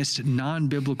Zionist,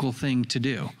 non-biblical thing to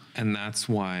do. And that's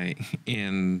why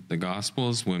in the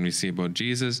Gospels, when we see about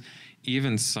Jesus,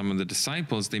 even some of the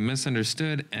disciples, they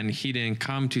misunderstood, and he didn't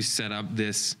come to set up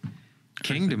this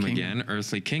kingdom again,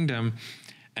 earthly kingdom,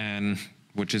 and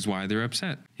which is why they're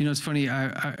upset. It's funny,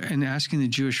 in asking the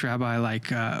Jewish rabbi,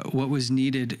 what was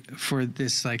needed for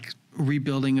this,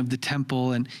 rebuilding of the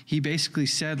temple, and he basically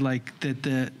said,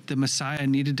 that the Messiah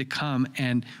needed to come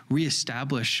and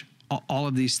reestablish all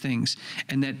of these things,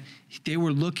 and that they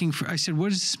were looking for. I said,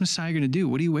 what is this Messiah going to do?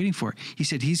 What are you waiting for? He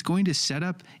said, he's going to set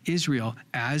up Israel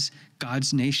as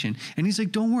God's nation. And he's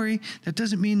like, don't worry, that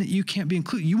doesn't mean that you can't be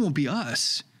included. You won't be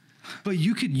us, but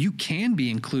you can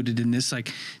be included in this.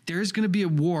 There is going to be a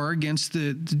war against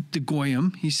the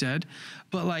Goyim, he said,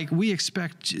 but we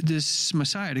expect this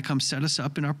Messiah to come set us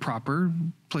up in our proper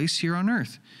place here on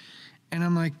earth. And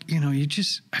I'm like,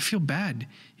 I feel bad.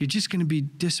 You're just going to be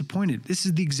disappointed. This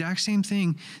is the exact same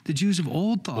thing the Jews of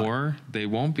old thought. Or they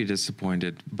won't be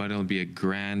disappointed, but it'll be a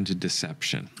grand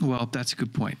deception. Well, that's a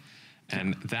good point.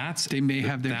 And that's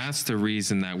the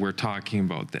reason that we're talking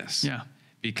about this. Yeah.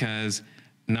 Because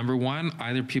number one,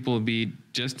 either people will be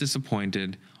just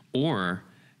disappointed, or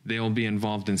they will be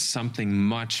involved in something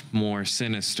much more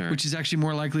sinister. Which is actually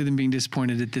more likely than being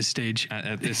disappointed at this stage.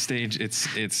 At this stage,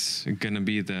 it's going to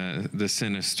be the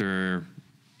sinister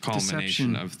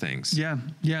culmination of things. Yeah.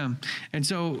 And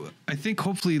so I think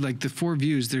hopefully the four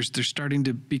views, they're starting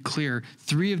to be clear.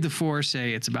 3 of the 4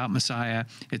 say it's about Messiah,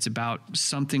 it's about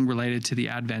something related to the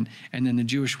Advent, and then the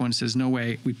Jewish one says, no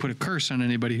way, we put a curse on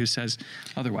anybody who says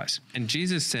otherwise. And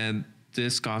Jesus said,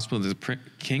 this gospel of the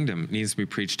kingdom needs to be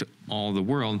preached to all the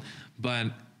world. But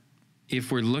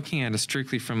if we're looking at it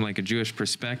strictly from a Jewish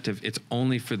perspective, it's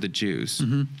only for the Jews.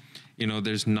 Mm-hmm.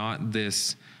 There's not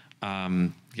this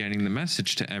getting the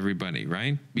message to everybody,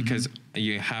 right? Because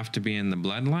you have to be in the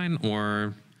bloodline,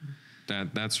 or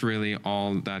that's really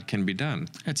all that can be done.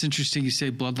 That's interesting you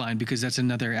say bloodline, because that's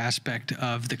another aspect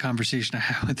of the conversation I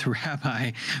had with the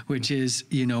rabbi, which is,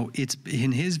 it's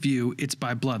in his view, it's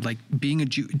by blood. Being a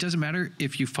Jew, it doesn't matter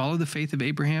if you follow the faith of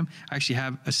Abraham. I actually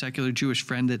have a secular Jewish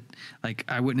friend that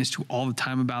I witness to all the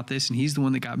time about this, and he's the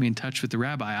one that got me in touch with the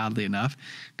rabbi, oddly enough,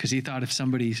 because he thought if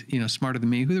somebody smarter than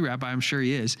me, who the rabbi I'm sure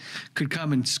he is, could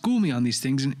come and school me on these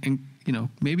things, and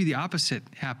maybe the opposite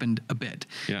happened a bit.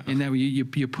 Yeah. And that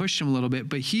you pushed him a little bit.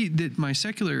 But my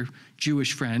secular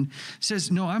Jewish friend says,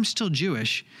 no, I'm still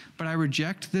Jewish, but I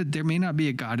reject that there may not be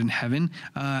a God in heaven.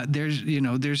 I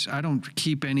don't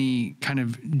keep any kind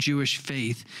of Jewish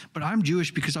faith, but I'm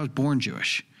Jewish because I was born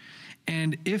Jewish.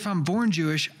 And if I'm born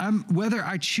Jewish, whether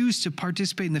I choose to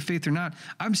participate in the faith or not,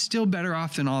 I'm still better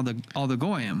off than all the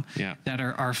Goyim that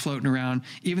are floating around,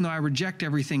 even though I reject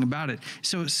everything about it.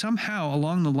 So somehow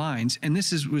along the lines, and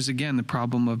this was again the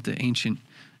problem of the ancient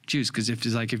Jews, because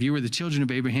if you were the children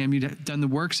of Abraham, you'd have done the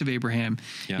works of Abraham.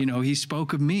 Yeah. He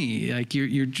spoke of me.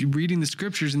 You're reading the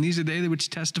scriptures, and these are they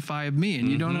which testify of me, and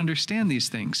you don't understand these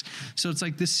things. So it's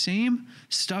the same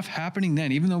stuff happening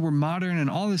then, even though we're modern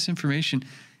and all this information.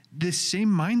 This same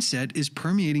mindset is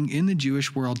permeating in the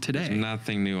Jewish world today. There's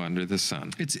nothing new under the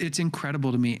sun. It's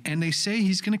incredible to me. And they say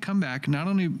he's going to come back, not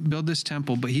only build this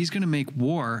temple, but he's going to make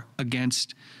war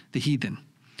against the heathen.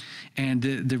 And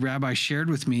the rabbi shared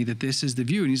with me that this is the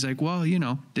view. And he's like, well, you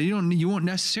won't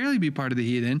necessarily be part of the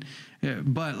heathen,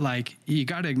 but you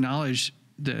got to acknowledge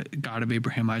the God of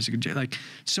Abraham, Isaac, and Jacob.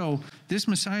 So this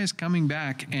Messiah is coming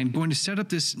back and going to set up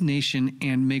this nation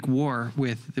and make war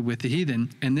with the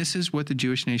heathen. And this is what the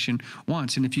Jewish nation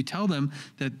wants. And if you tell them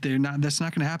that that's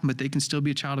not going to happen, but they can still be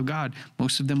a child of God,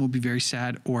 most of them will be very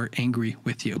sad or angry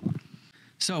with you.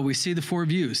 So we see the 4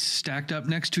 views stacked up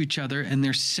next to each other, and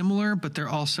they're similar, but they're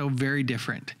also very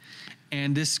different.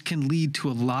 And this can lead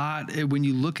to a lot. When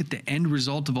you look at the end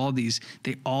result of all these,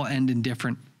 they all end in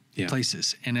different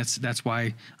places. And that's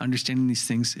why understanding these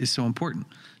things is so important.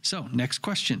 So next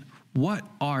question. what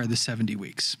are the 70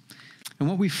 weeks? And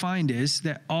what we find is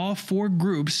that all 4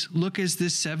 groups look at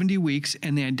this 70 weeks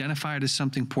and they identify it as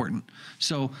something important.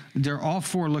 So they're all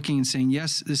 4 looking and saying,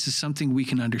 yes, this is something we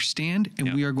can understand,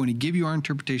 and we are going to give you our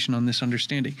interpretation on this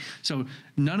understanding. So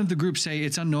none of the groups say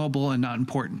it's unknowable and not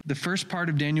important. The first part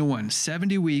of Daniel 1,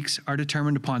 70 weeks are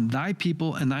determined upon thy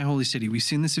people and thy holy city. We've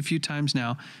seen this a few times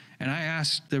now. And I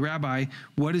asked the rabbi,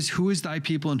 who is thy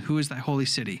people and who is thy holy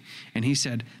city? And he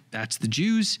said, that's the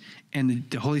Jews, and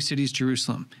the holy city is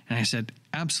Jerusalem. And I said,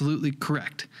 absolutely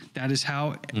correct. That is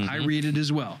how I read it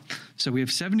as well. So we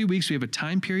have 70 weeks, we have a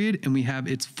time period, and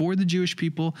it's for the Jewish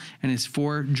people, and it's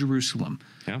for Jerusalem.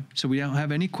 Yeah. So we don't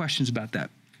have any questions about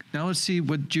that. Now let's see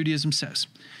what Judaism says.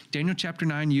 Daniel chapter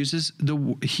 9 uses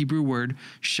the Hebrew word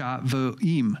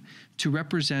shavoim to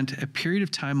represent a period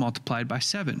of time multiplied by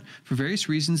 7. For various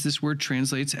reasons, this word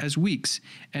translates as weeks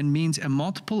and means a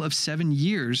multiple of 7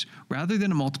 years rather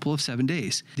than a multiple of 7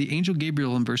 days. The angel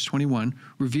Gabriel in verse 21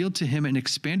 revealed to him an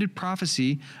expanded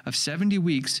prophecy of 70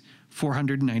 weeks,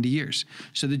 490 years.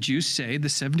 So the Jews say the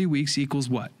 70 weeks equals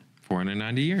what?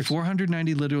 490 years.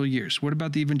 490 literal years. What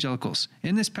about the evangelicals?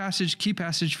 In this passage, key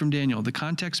passage from Daniel, the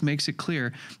context makes it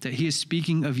clear that he is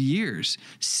speaking of years,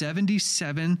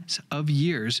 77 of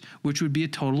years, which would be a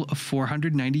total of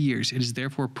 490 years. It is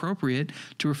therefore appropriate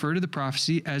to refer to the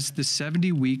prophecy as the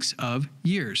 70 weeks of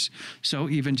years. So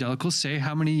evangelicals say,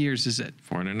 how many years is it?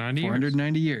 490 years.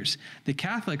 490 years. The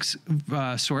Catholic's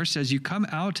source says you come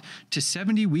out to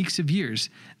 70 weeks of years.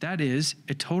 That is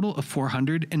a total of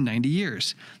 490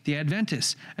 years. The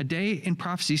Adventists, a day in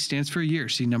prophecy stands for a year.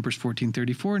 See Numbers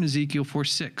 14:34 and Ezekiel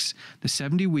 4:6. The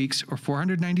 70 weeks or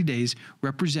 490 days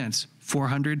represents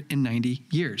 490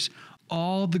 years.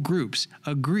 All the groups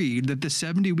agreed that the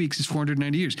 70 weeks is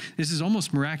 490 years. This is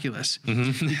almost miraculous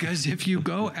because if you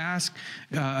go ask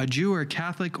a Jew or a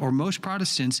Catholic or most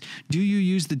Protestants, do you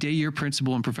use the day-year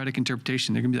principle in prophetic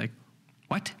interpretation? They're going to be like,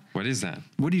 what? What is that?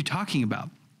 What are you talking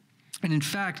about? And in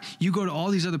fact, you go to all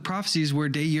these other prophecies where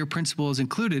day-year principle is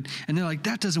included, and they're like,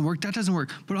 that doesn't work.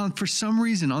 But for some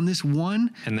reason, on this one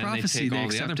prophecy, and then they take all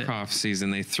the other prophecies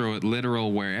and they throw it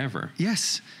literal wherever.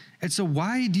 Yes. And so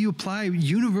why do you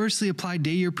universally apply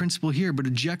day-year principle here, but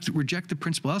reject the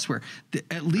principle elsewhere?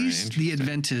 At least the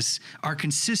Adventists are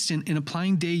consistent in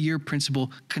applying day-year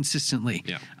principle consistently.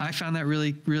 Yeah. I found that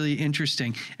really, really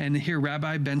interesting. And here,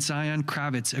 Rabbi Ben Zion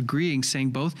Kravitz agreeing,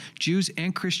 saying both Jews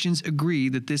and Christians agree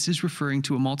that this is referring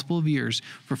to a multiple of years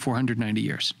for 490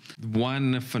 years.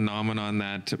 One phenomenon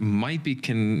that might be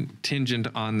contingent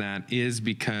on that is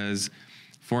because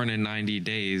 490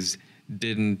 days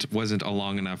wasn't a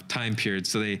long enough time period.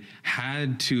 So they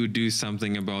had to do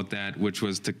something about that, which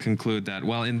was to conclude that,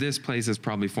 well, in this place it's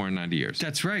probably 490 years.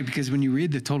 That's right, because when you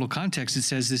read the total context, it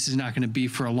says this is not going to be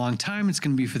for a long time. It's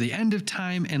going to be for the end of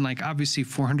time. And obviously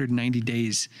 490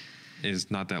 days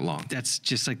is not that long. That's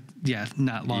just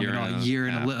not long at all. A year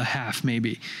and a half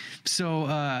maybe. So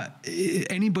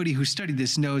anybody who studied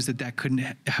this knows that couldn't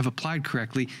have applied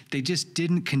correctly. They just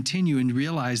didn't continue and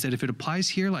realize that if it applies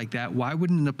here like that, why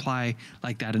wouldn't it apply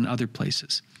like that in other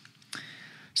places?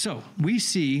 So we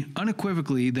see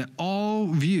unequivocally that all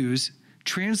views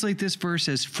translate this verse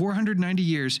as 490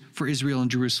 years for Israel and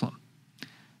Jerusalem.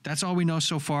 That's all we know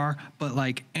so far. But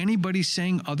anybody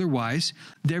saying otherwise,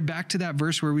 they're back to that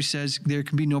verse where we says there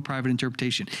can be no private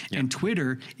interpretation. Yep. And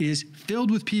Twitter is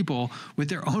filled with people with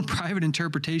their own private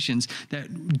interpretations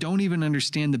that don't even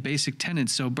understand the basic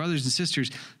tenets. So brothers and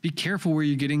sisters, be careful where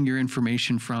you're getting your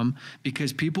information from,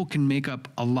 because people can make up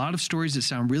a lot of stories that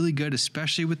sound really good,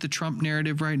 especially with the Trump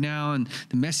narrative right now and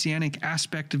the messianic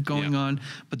aspect of going on.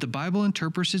 But the Bible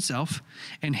interprets itself,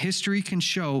 and history can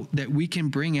show that we can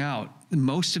bring out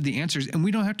most of the answers, and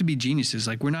we don't have to be geniuses.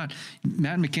 Matt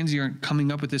and McKinsey aren't coming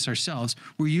up with this ourselves.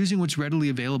 We're using what's readily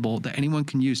available that anyone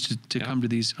can use to come to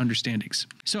these understandings.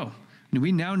 So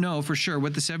we now know for sure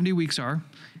what the 70 weeks are.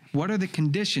 What are the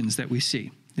conditions that we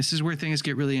see? This is where things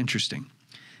get really interesting.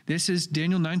 This is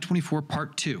Daniel 9:24,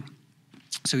 part 2.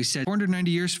 So he said 490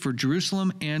 years for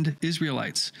Jerusalem and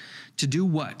Israelites. To do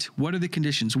what? What are the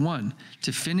conditions? 1,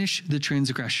 to finish the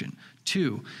transgression.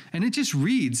 2, and it just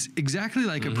reads exactly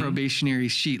like a probationary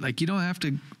sheet. You don't have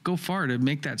to go far to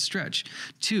make that stretch.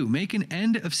 2, make an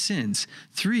end of sins.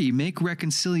 3, make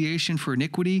reconciliation for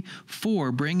iniquity.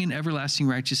 4, bring in everlasting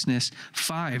righteousness.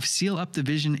 5, seal up the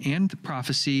vision and the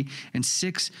prophecy. And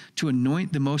 6, to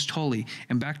anoint the most holy.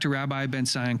 And back to Rabbi Ben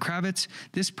Zion Kravitz,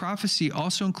 this prophecy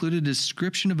also included a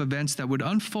description of events that would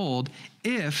unfold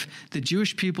if the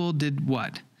Jewish people did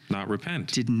what? Not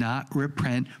repent. Did not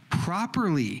repent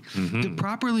properly. The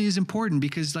properly is important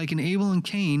because in Abel and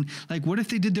Cain, what if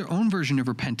they did their own version of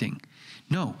repenting?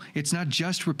 No, it's not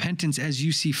just repentance as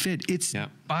you see fit. It's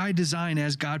by design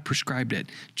as God prescribed it,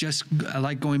 just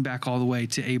like going back all the way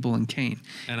to Abel and Cain.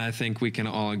 And I think we can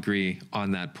all agree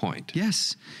on that point.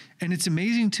 Yes. And it's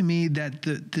amazing to me that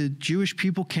the Jewish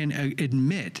people can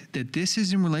admit that this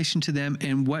is in relation to them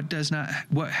and what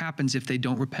happens if they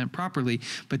don't repent properly.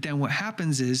 But then what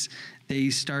happens is they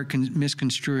start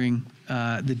misconstruing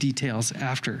the details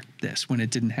after this when it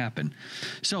didn't happen.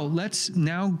 So let's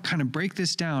now kind of break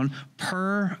this down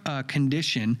per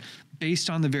condition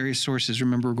based on the various sources.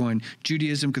 Remember, we're going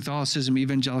Judaism, Catholicism,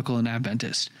 Evangelical, and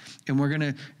Adventist. And we're going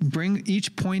to bring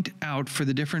each point out for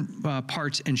the different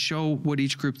parts and show what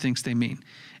each group thinks they mean.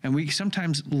 And we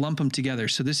sometimes lump them together.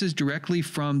 So this is directly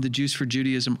from the Jews for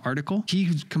Judaism article.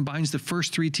 He combines the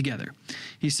first three together.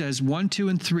 He says 1, 2,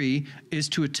 and 3 is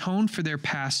to atone for their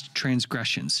past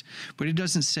transgressions. But he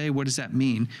doesn't say, what does that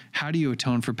mean? How do you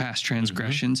atone for past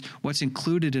transgressions? What's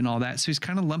included in all that? So he's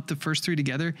kind of lumped the first three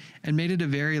together and made it a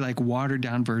very watered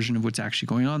down version of what's actually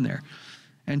going on there.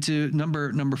 And to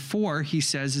number 4, he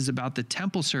says, is about the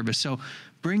temple service. So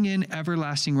bring in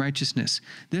everlasting righteousness.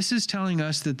 This is telling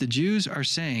us that the Jews are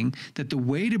saying that the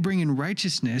way to bring in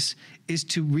righteousness is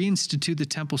to reinstitute the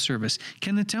temple service.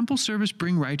 Can the temple service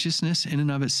bring righteousness in and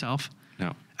of itself?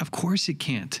 No. Of course it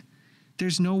can't.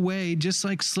 There's no way, just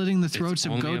like slitting the throats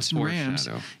of goats and rams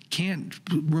can't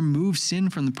remove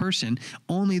sin from the person.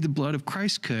 Only the blood of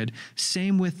Christ could.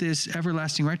 Same with this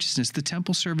everlasting righteousness. The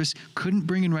temple service couldn't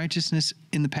bring in righteousness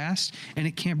in the past, and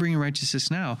it can't bring in righteousness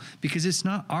now because it's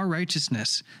not our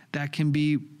righteousness that can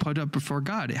be put up before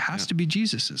God. It has to be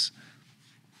Jesus's.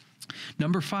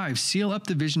 Number 5, seal up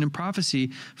the vision and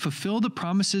prophecy, fulfill the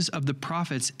promises of the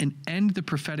prophets, and end the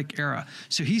prophetic era.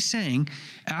 So he's saying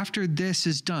after this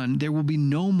is done, there will be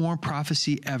no more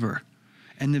prophecy ever.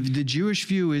 And the Jewish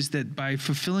view is that by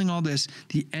fulfilling all this,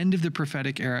 the end of the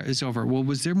prophetic era is over. Well,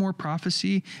 was there more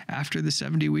prophecy after the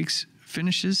 70 weeks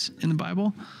finishes in the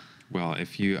Bible? Well,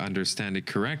 if you understand it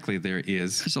correctly, there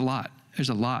is. There's a lot. There's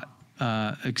a lot.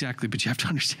 Exactly, but you have to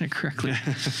understand it correctly.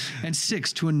 And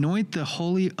 6, to anoint the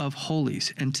Holy of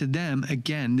Holies. And to them,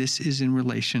 again, this is in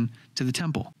relation to the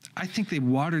temple. I think they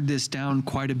watered this down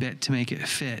quite a bit to make it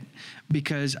fit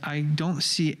because I don't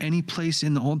see any place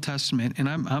in the Old Testament, and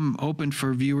I'm open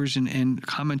for viewers and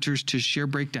commenters to share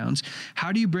breakdowns.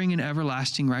 How do you bring in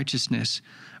everlasting righteousness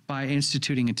by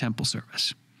instituting a temple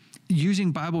service?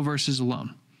 Using Bible verses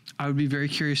alone. I would be very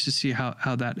curious to see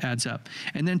how that adds up.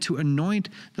 And then to anoint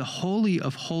the Holy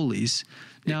of Holies.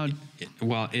 Now,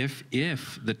 well, if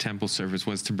the temple service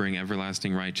was to bring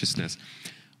everlasting righteousness,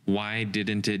 why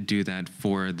didn't it do that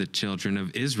for the children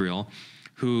of Israel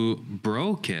who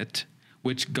broke it,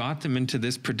 which got them into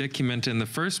this predicament in the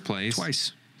first place?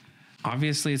 Twice.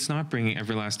 Obviously, it's not bringing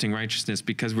everlasting righteousness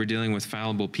because we're dealing with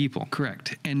fallible people.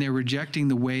 Correct. And they're rejecting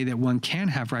the way that one can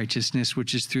have righteousness,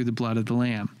 which is through the blood of the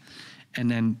Lamb. And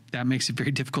then that makes it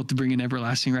very difficult to bring in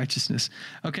everlasting righteousness.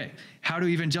 Okay, how do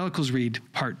evangelicals read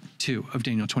part 2 of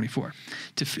Daniel 24?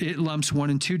 It lumps 1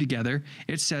 and 2 together.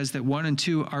 It says that 1 and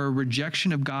 2 are a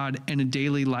rejection of God and a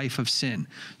daily life of sin.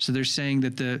 So they're saying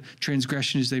that the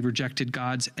transgression is they've rejected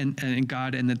God and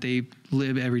that they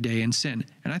live every day in sin.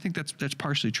 And I think that's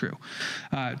partially true.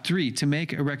 3, to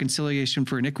make a reconciliation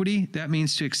for iniquity. That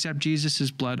means to accept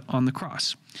Jesus' blood on the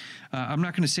cross. I'm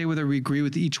not going to say whether we agree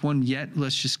with each one yet.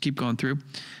 Let's just keep going through.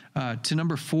 To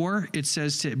number 4, it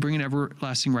says to bring in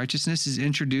everlasting righteousness is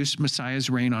introduce Messiah's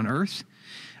reign on earth.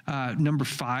 Number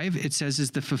 5, it says is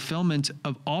the fulfillment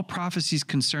of all prophecies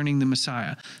concerning the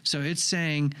Messiah. So it's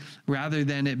saying, rather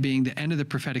than it being the end of the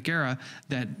prophetic era,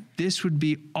 that this would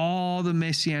be all the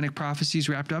messianic prophecies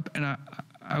wrapped up. And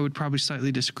I would probably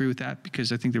slightly disagree with that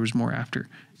because I think there was more after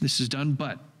this is done.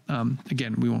 But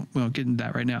again, we won't get into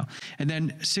that right now. And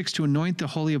then 6, to anoint the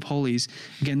Holy of Holies.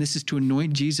 Again, this is to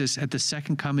anoint Jesus at the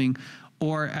second coming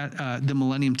or at the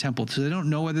Millennium Temple. So they don't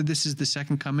know whether this is the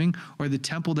second coming or the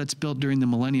temple that's built during the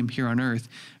millennium here on earth,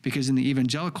 because in the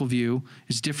evangelical view,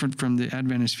 it's different from the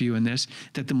Adventist view in this,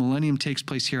 that the millennium takes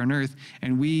place here on earth,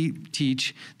 and we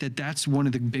teach that that's one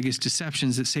of the biggest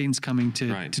deceptions that Satan's coming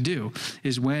to do,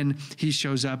 is when he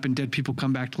shows up and dead people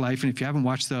come back to life. And if you haven't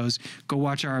watched those, go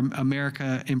watch our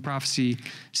America in Prophecy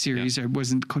series. It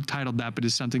wasn't titled that, but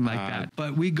it's something like that.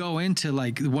 But we go into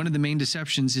one of the main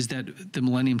deceptions is that the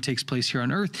millennium takes place here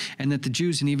on earth, and that the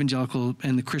Jews and evangelical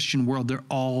and the Christian world, they're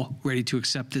all ready to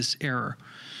accept this error.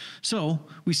 So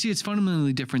we see it's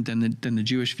fundamentally different than the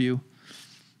Jewish view.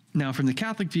 Now, from the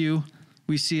Catholic view,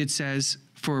 we see it says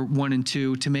for 1 and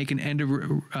 2 to make an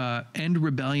end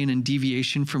rebellion and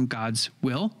deviation from God's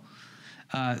will.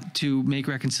 To make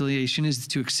reconciliation is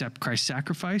to accept Christ's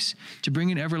sacrifice, to bring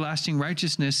in everlasting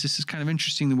righteousness. This is kind of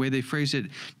interesting the way they phrase it.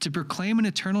 To proclaim an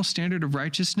eternal standard of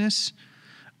righteousness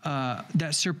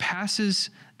that surpasses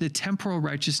the temporal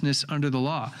righteousness under the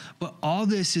law. But all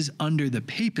this is under the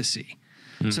papacy.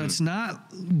 So it's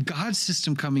not God's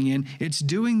system coming in. It's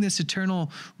doing this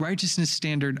eternal righteousness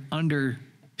standard under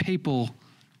papal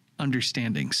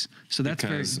understandings. So that's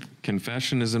because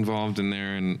confession is involved in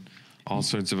there and all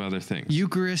sorts of other things.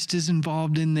 Eucharist is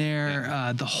involved in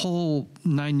there. The whole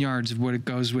 9 yards of what it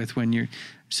goes with when you're.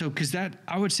 So, because that,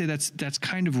 I would say that's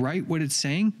kind of right what it's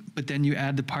saying, but then you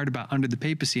add the part about under the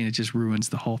papacy and it just ruins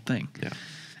the whole thing. Yeah.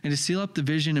 And to seal up the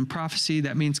vision and prophecy,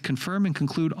 that means confirm and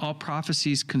conclude all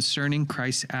prophecies concerning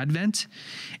Christ's advent,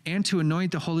 and to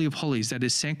anoint the Holy of Holies, that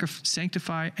is,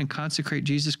 sanctify and consecrate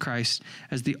Jesus Christ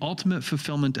as the ultimate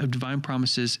fulfillment of divine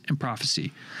promises and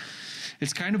prophecy.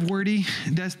 It's kind of wordy.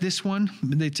 That's this one.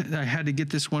 I had to get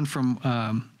this one from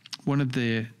one of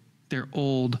their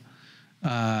old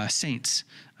saints.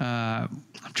 I'm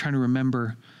trying to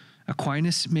remember,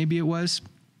 Aquinas, maybe it was.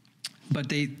 But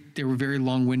they were very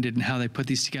long-winded in how they put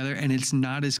these together, and it's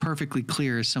not as perfectly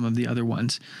clear as some of the other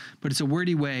ones. But it's a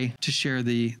wordy way to share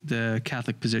the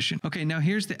Catholic position. Okay, now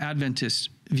here's the Adventist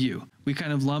view. We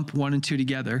kind of lump 1 and 2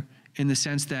 together in the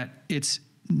sense that it's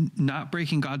not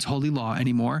breaking God's holy law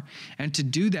anymore. And to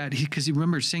do that, because he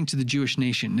remembers saying to the Jewish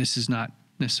nation, this is not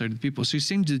necessarily the people. So he's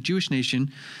saying to the Jewish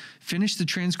nation, finish the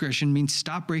transgression means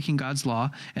stop breaking God's law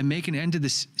and make an end to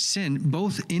this sin,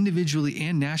 both individually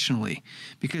and nationally.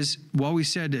 Because while we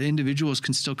said individuals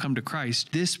can still come to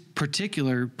Christ, this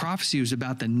particular prophecy was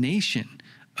about the nation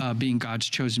being God's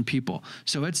chosen people.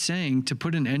 So it's saying to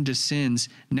put an end to sins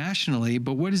nationally,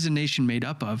 but what is a nation made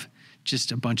up of?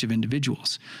 Just a bunch of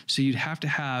individuals. So you'd have to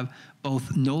have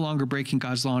both no longer breaking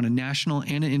God's law on a national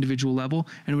and an individual level,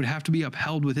 and it would have to be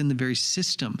upheld within the very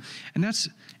system. And that's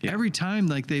every time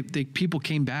like they people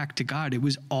came back to God, it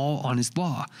was all on his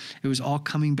law. It was all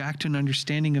coming back to an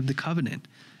understanding of the covenant.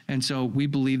 And so we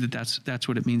believe that that's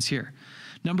what it means here.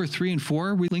 Number 3 and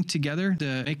 4, we link together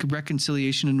to make a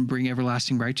reconciliation and bring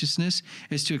everlasting righteousness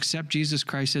is to accept Jesus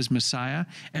Christ as Messiah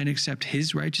and accept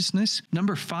his righteousness.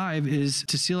 Number 5 is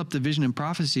to seal up the vision and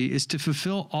prophecy is to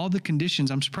fulfill all the conditions.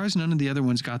 I'm surprised none of the other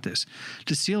ones got this.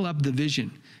 To seal up the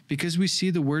vision, because we see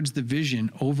the words the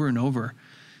vision over and over.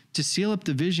 To seal up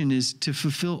the vision is to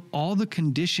fulfill all the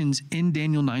conditions in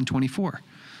Daniel 9:24.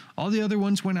 All the other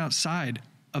ones went outside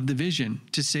of the vision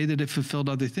to say that it fulfilled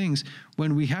other things,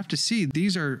 when we have to see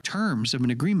these are terms of an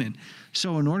agreement.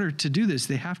 So in order to do this,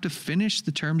 they have to finish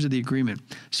the terms of the agreement.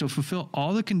 So fulfill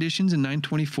all the conditions in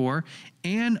 9:24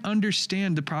 and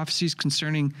understand the prophecies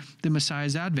concerning the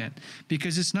Messiah's advent.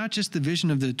 Because it's not just the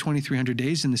vision of the 2,300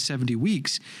 days and the 70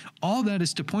 weeks. All that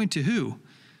is to point to who?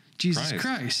 Jesus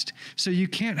Christ. So you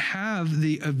can't have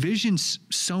the vision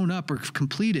sewn up or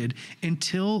completed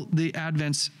until the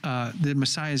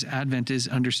Messiah's advent is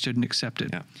understood and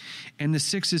accepted. Yeah. And the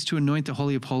 6th is to anoint the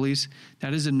Holy of Holies.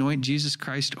 That is anoint Jesus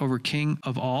Christ over King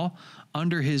of all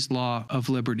under his law of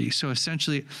liberty. So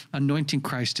essentially anointing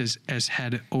Christ as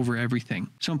head over everything.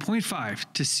 So in point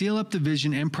 5, to seal up the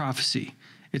vision and prophecy,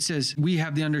 it says, we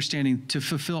have the understanding to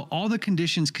fulfill all the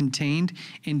conditions contained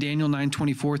in Daniel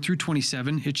 9:24 through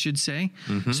 27, it should say.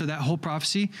 So that whole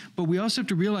prophecy. But we also have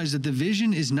to realize that the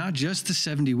vision is not just the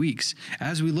 70 weeks.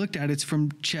 As we looked at, it's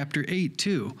from chapter 8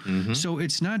 too. So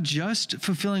it's not just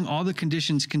fulfilling all the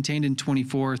conditions contained in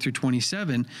 24 through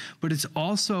 27, but it's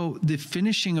also the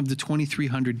finishing of the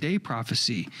 2,300-day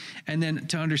prophecy. And then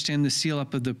to understand the seal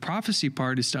up of the prophecy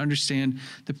part is to understand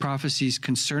the prophecies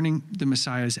concerning the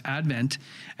Messiah's advent.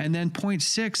 And then point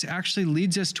 6 actually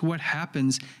leads us to what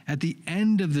happens at the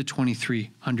end of the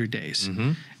 2,300 days.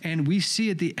 And we see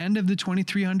at the end of the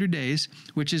 2,300 days,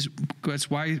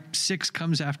 that's why 6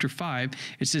 comes after 5,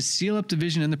 it says seal up the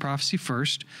vision and the prophecy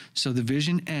first. So the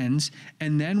vision ends.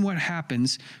 And then what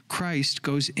happens? Christ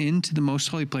goes into the most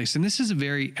holy place. And this is a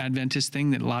very Adventist thing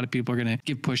that a lot of people are going to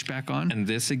give pushback on. And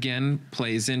this again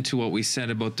plays into what we said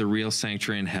about the real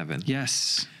sanctuary in heaven.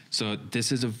 Yes. So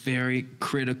this is a very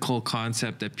critical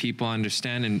concept that people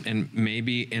understand, and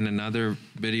maybe in another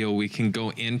video we can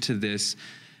go into this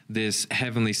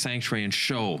heavenly sanctuary and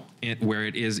show it where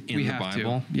it is in the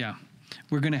Bible. Yeah,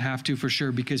 we're going to have to for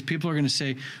sure, because people are going to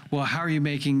say, well, how are you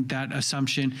making that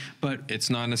assumption? But it's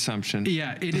not an assumption.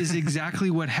 Yeah, it is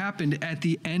exactly what happened at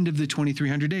the end of the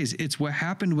 2,300 days. It's what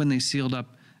happened when they sealed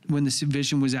up when this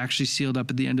vision was actually sealed up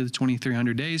at the end of the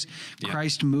 2300 days.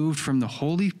 Christ moved from the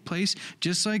holy place,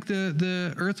 just like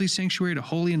the earthly sanctuary to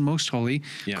holy and most holy.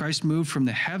 Christ moved from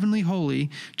the heavenly holy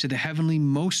to the heavenly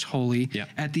most holy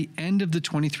at the end of the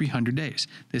 2300 days.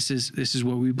 This is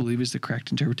what we believe is the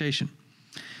correct interpretation.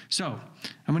 So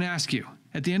I'm going to ask you,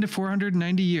 at the end of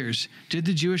 490 years, did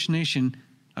the Jewish nation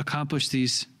accomplish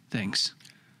these things?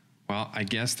 Well, I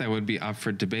guess that would be up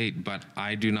for debate, but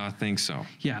I do not think so.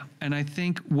 Yeah, and I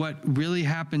think what really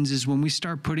happens is when we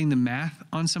start putting the math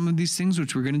on some of these things,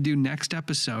 which we're going to do next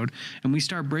episode, and we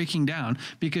start breaking down,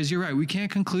 because you're right, we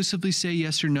can't conclusively say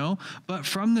yes or no, but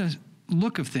from the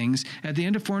look of things, at the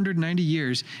end of 490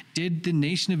 years, did the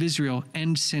nation of Israel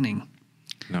end sinning?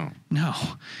 No.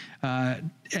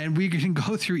 And we can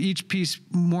go through each piece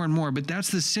more and more, but that's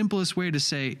the simplest way to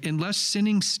say, unless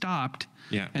sinning stopped,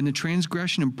 and the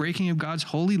transgression and breaking of God's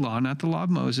holy law, not the law of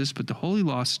Moses, but the holy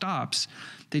law stops,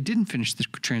 they didn't finish the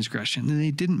transgression, and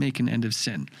they didn't make an end of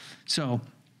sin. So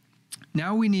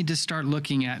now we need to start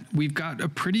looking at, we've got a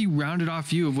pretty rounded off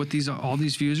view of what all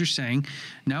these views are saying.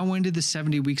 Now, when did the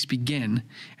 70 weeks begin?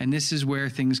 And this is where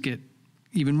things get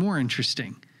even more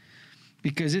interesting,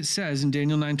 because it says in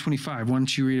Daniel 9:25, why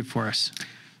don't you read it for us?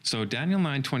 So Daniel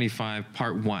 9:25,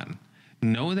 part 1.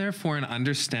 Know therefore and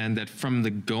understand that from the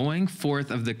going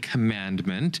forth of the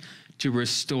commandment to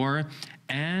restore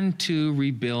and to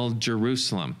rebuild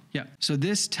Jerusalem. Yeah. So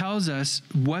this tells us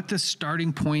what the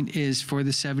starting point is for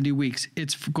the 70 weeks.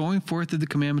 It's going forth of the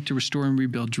commandment to restore and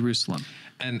rebuild Jerusalem.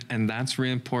 And that's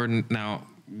really important. Now,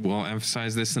 we'll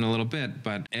emphasize this in a little bit,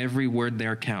 but every word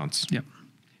there counts. Yep.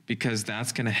 Because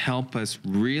that's going to help us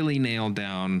really nail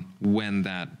down when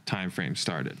that time frame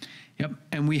started. Yep.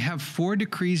 And we have 4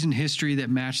 decrees in history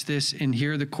that match this, and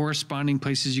here are the corresponding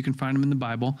places you can find them in the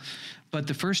Bible. But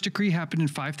the first decree happened in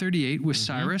 538 with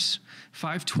Cyrus,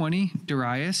 520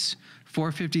 Darius,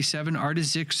 457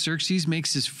 Artaxerxes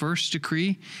makes his first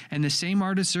decree, and the same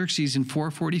Artaxerxes in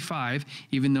 445,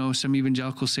 even though some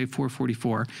evangelicals say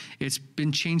 444, it's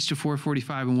been changed to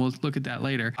 445, and we'll look at that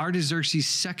later. Artaxerxes'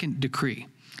 second decree,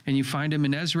 and you find him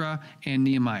in Ezra and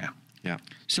Nehemiah. Yeah.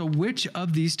 So which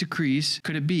of these decrees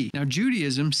could it be? Now,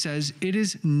 Judaism says it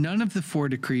is none of the 4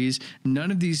 decrees.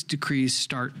 None of these decrees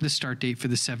start the start date for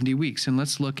the 70 weeks. And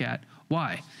let's look at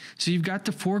why. So you've got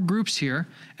the 4 groups here,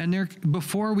 and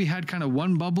before we had kind of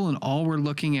one bubble and all we're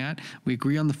looking at, we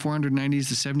agree on the 490s,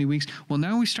 the 70 weeks. Well,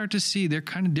 now we start to see they're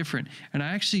kind of different. And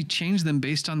I actually changed them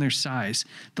based on their size.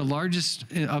 The largest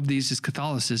of these is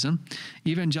Catholicism.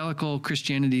 Evangelical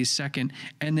Christianity is second.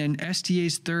 And then SDA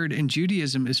is third, and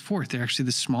Judaism is fourth. They're actually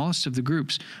the smallest of the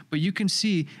groups. But you can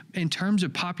see, in terms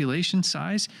of population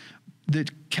size, the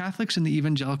Catholics and the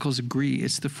evangelicals agree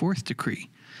it's the 4th decree.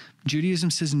 Judaism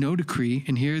says no decree,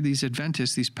 and here these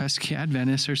Adventists, these pesky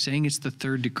Adventists, are saying it's the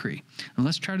 3rd decree. And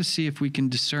let's try to see if we can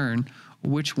discern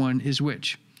which one is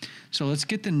which. So let's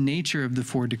get the nature of the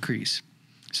 4 decrees.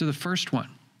 So the first one.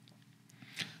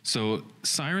 So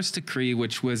Cyrus' decree,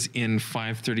 which was in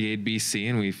 538 BC,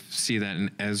 and we see that in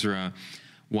Ezra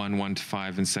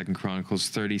 1:1-5 and 2 Chronicles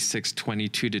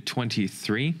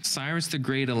 36:22-23. Cyrus the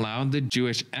Great allowed the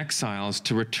Jewish exiles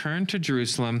to return to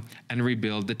Jerusalem and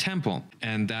rebuild the temple,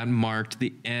 and that marked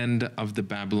the end of the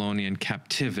Babylonian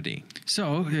captivity.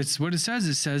 So it's what it says.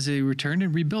 It says they returned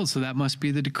and rebuilt, so that must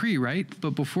be the decree, right?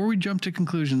 But before we jump to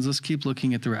conclusions, let's keep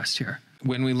looking at the rest here.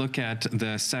 When we look at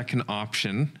the second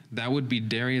option, that would be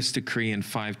Darius' decree in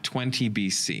 520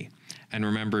 BC. And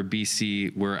remember,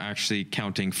 BC, we're actually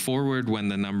counting forward when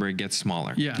the number gets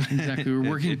smaller. Yeah, exactly. We're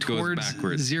working towards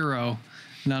 0,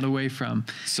 not away from.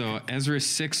 So Ezra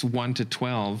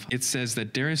 6:1-12, it says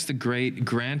that Darius the Great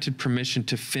granted permission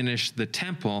to finish the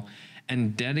temple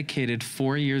and dedicated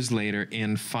 4 years later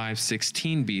in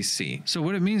 516 BC. So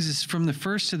what it means is from the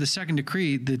first to the second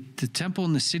decree, the temple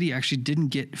in the city actually didn't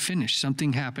get finished.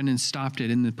 Something happened and stopped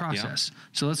it in the process. Yeah.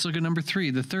 So let's look at number 3,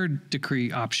 the 3rd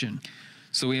decree option.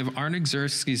 So we have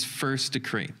Artaxerxes' first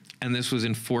decree, and this was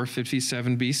in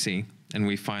 457 BC, and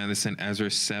we find this in Ezra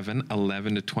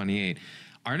 7:11-28.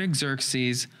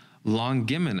 Artaxerxes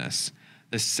Longimanus,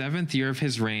 the 7th year of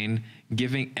his reign,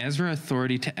 giving Ezra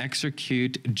authority to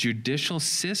execute judicial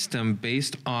system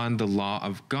based on the law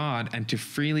of God and to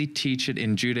freely teach it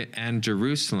in Judah and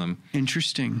Jerusalem.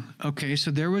 Interesting. Okay,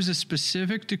 so there was a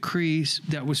specific decree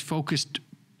that was focused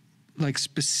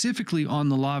specifically on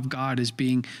the law of God as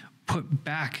being put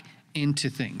back into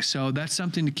things. So that's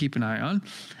something to keep an eye on.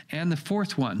 And the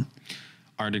 4th one.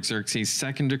 Artaxerxes'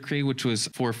 second decree, which was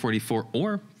 444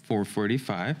 or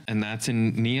 445, and that's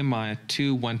in Nehemiah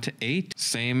 2, 1-8.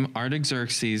 Same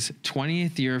Artaxerxes,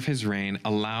 20th year of his reign,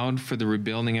 allowed for the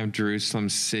rebuilding of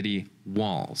Jerusalem's city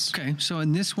walls. Okay, so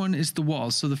in this one is the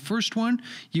walls. So the first one,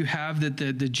 you have that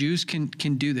the Jews can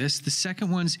do this. The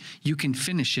second one's you can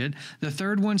finish it. The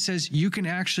third one says you can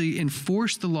actually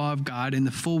enforce the law of God in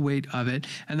the full weight of it.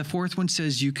 And the fourth one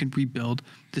says you can rebuild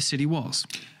the city walls.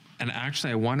 And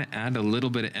actually, I want to add a little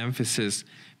bit of emphasis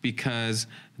because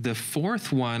the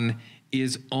fourth one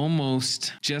is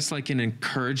almost just like an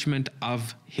encouragement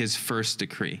of his first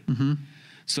decree. Mm-hmm.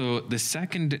 So the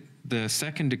second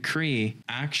decree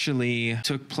actually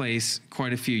took place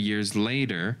quite a few years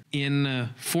later. In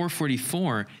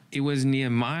 444, it was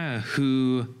Nehemiah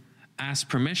who asked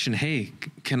permission, hey,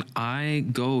 can I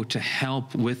go to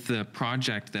help with the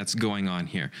project that's going on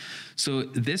here? So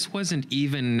this wasn't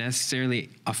even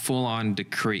necessarily a full-on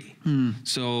decree.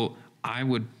 So I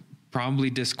would probably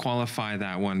disqualify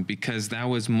that one because that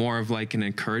was more of like an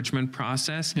encouragement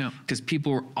process because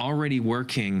people were already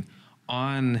working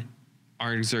on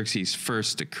Artaxerxes'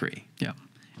 first decree. Yeah.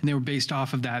 And they were based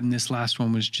off of that. And this last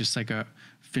one was just like a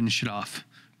finish it off,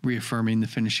 reaffirming the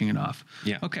finishing it off.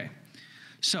 Yeah. Okay.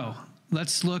 So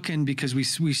let's look, and because we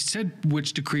said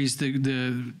which decrees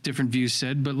the different views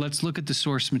said, but let's look at the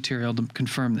source material to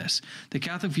confirm this. The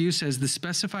Catholic view says the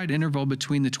specified interval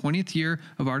between the 20th year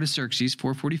of Artaxerxes,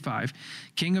 445,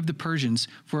 king of the Persians,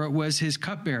 for it was his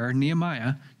cupbearer,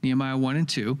 Nehemiah 1 and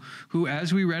 2, who,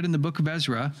 as we read in the book of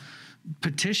Ezra,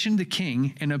 petitioned the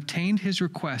king and obtained his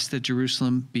request that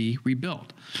Jerusalem be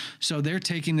rebuilt. So they're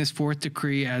taking this fourth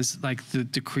decree as like the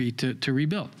decree to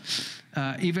rebuild.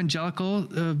 Evangelical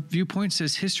viewpoint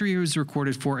says history has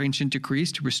recorded 4 ancient decrees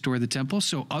to restore the temple.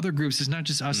 So other groups, it's not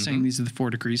just us saying these are the 4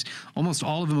 decrees. Almost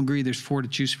all of them agree there's 4 to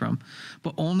choose from.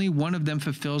 But only one of them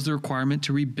fulfills the requirement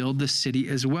to rebuild the city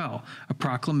as well, a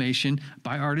proclamation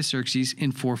by Artaxerxes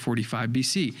in 445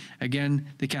 BC. Again,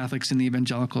 the Catholics and the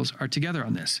evangelicals are together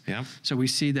on this. Yeah. So we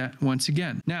see that once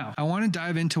again. Now, I want to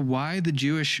dive into why the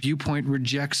Jewish viewpoint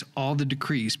rejects all the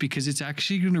decrees, because it's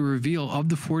actually going to reveal of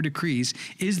the 4 decrees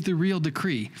is the real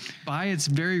decree by its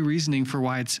very reasoning for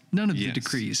why it's none of the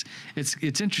decrees.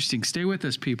 It's interesting. Stay with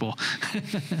us, people.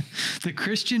 The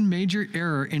Christian major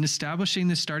error in establishing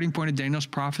the starting point of Daniel's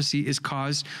prophecy is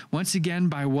caused once again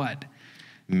by what?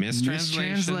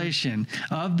 Mistranslation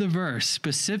of the verse,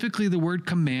 specifically the word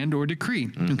command or decree.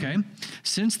 Okay.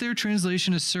 Since their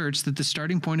translation asserts that the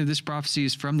starting point of this prophecy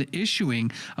is from the issuing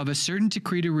of a certain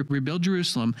decree to rebuild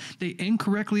Jerusalem, they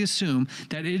incorrectly assume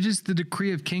that it is the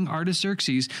decree of King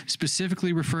Artaxerxes,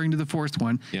 specifically referring to the fourth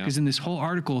one, because in this whole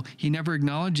article, he never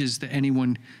acknowledges that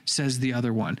anyone says the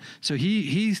other one. So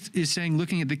he is saying,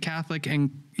 looking at the Catholic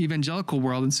and evangelical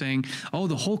world and saying, oh,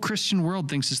 the whole Christian world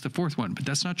thinks it's the fourth one, but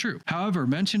that's not true. However,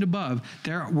 mentioned above,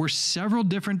 there were several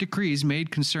different decrees made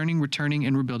concerning returning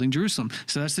and rebuilding Jerusalem.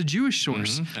 So that's the Jewish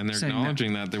source. And they're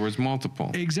acknowledging that there was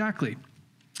multiple. Exactly.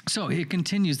 So it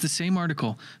continues, the same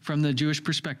article from the Jewish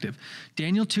perspective.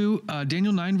 Daniel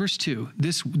 9, verse 2,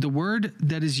 the word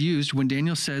that is used when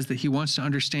Daniel says that he wants to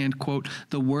understand, quote,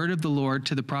 the word of the Lord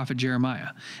to the prophet Jeremiah.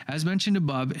 As mentioned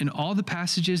above, in all the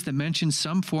passages that mention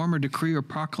some form or decree or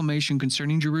proclamation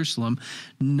concerning Jerusalem,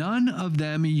 none of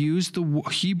them use the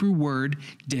Hebrew word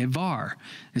devar.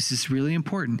 This is really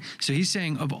important. So he's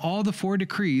saying of all the 4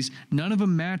 decrees, none of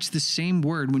them match the same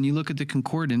word. When you look at the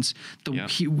concordance, the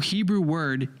Hebrew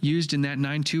word used in that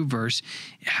 9:2 verse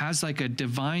has like a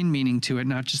divine meaning to it,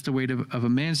 not just the weight of a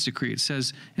man's decree. It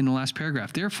says in the last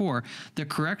paragraph, therefore, the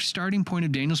correct starting point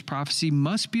of Daniel's prophecy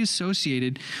must be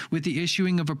associated with the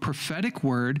issuing of a prophetic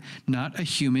word, not a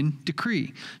human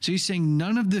decree. So he's saying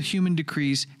none of the human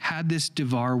decrees had this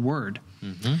devar word.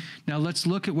 Now let's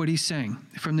look at what he's saying.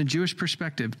 From the Jewish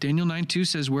perspective, Daniel 9:2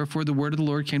 says, wherefore the word of the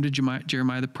Lord came to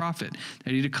Jeremiah the prophet,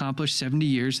 that he'd accomplished 70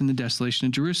 years in the desolation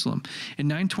of Jerusalem. In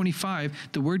 9:25,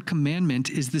 the word commandment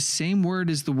is the same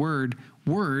word as the word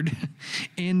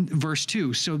in verse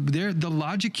 2. So there, the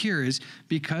logic here is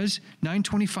because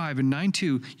 9:25 and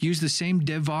 9:2 use the same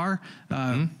devar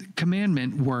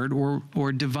commandment word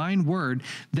or divine word,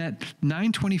 that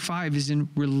 9:25 is in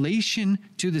relation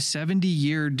to the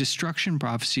 70-year destruction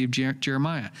prophecy of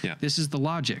Jeremiah. This is the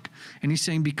logic. And he's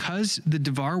saying because the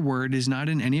devar word is not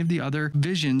in any of the other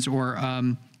visions or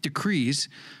decrees,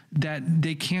 that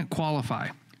they can't qualify.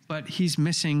 But he's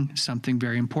missing something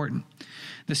very important.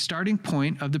 The starting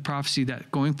point of the prophecy that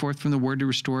going forth from the word to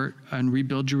restore and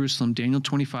rebuild Jerusalem, Daniel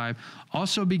 25,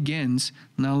 also begins,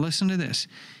 now listen to this,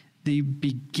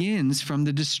 begins from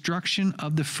the destruction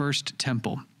of the first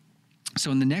temple. So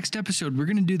in the next episode, we're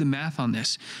going to do the math on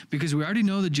this because we already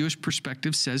know the Jewish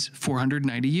perspective says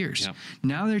 490 years. Yep.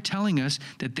 Now they're telling us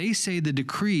that they say the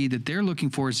decree that they're looking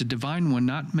for is a divine one,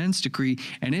 not men's decree,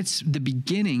 and it's the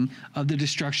beginning of the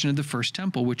destruction of the first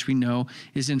temple, which we know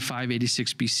is in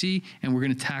 586 BC, and we're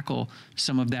going to tackle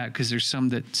some of that because there's some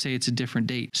that say it's a different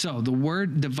date. So the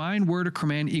word, divine word or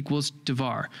command equals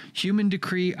devar. Human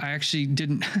decree, I actually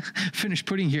didn't finish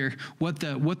putting here what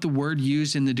the word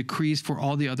used in the decrees for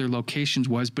all the other locations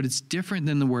was, but it's different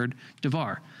than the word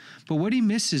devar. But what he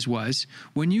misses was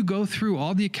when you go through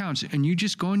all the accounts and you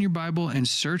just go in your Bible and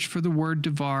search for the word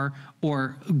devar,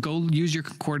 or go use your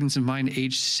concordance and find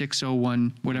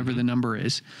H601, whatever the number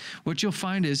is, what you'll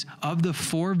find is of the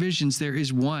 4 visions, there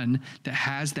is one that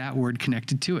has that word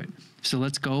connected to it. So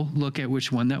let's go look at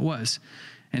which one that was.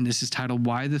 And this is titled,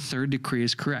 Why the Third Decree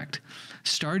is Correct.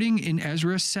 Starting in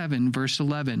Ezra 7, verse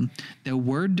 11, the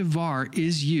word devar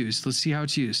is used. Let's see how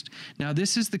it's used. Now,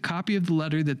 this is the copy of the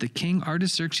letter that the king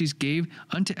Artaxerxes gave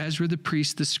unto Ezra the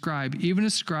priest, the scribe, even a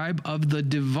scribe of the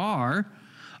devar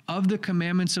of the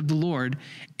commandments of the Lord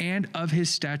and of his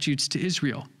statutes to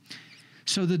Israel.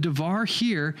 So the devar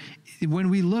here, when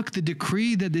we look, the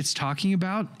decree that it's talking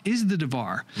about is the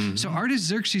devar. So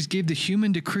Artaxerxes gave the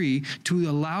human decree to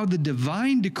allow the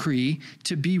divine decree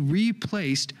to be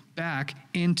replaced back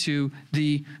into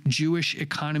the Jewish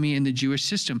economy and the Jewish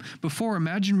system. Before,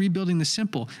 imagine rebuilding the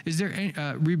temple. Is there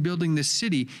rebuilding the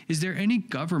city? Is there any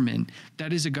government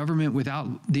that is a government without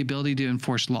the ability to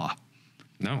enforce law?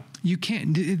 No. You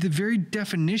can't. The very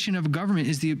definition of a government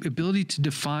is the ability to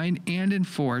define and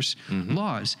enforce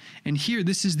laws. And here,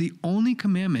 this is the only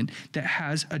commandment that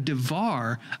has a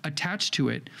devar attached to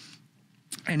it.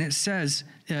 And it says,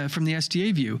 from the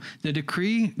SDA view, the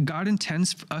decree God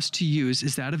intends us to use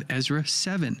is that of Ezra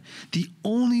 7, the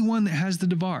only one that has the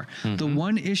devar, the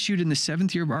one issued in the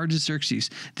 7th year of Artaxerxes.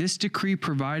 This decree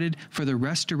provided for the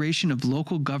restoration of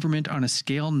local government on a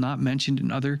scale not mentioned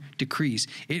in other decrees.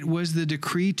 It was the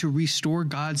decree to restore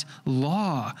God's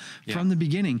law from the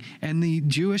beginning, and the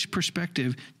Jewish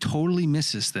perspective totally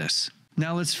misses this.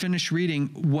 Now let's finish reading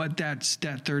what that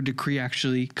third decree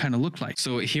actually kind of looked like.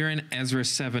 So here in Ezra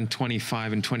 7,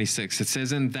 25 and 26, it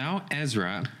says, And thou,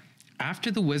 Ezra,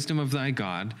 after the wisdom of thy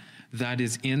God, that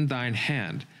is in thine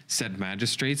hand, set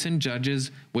magistrates and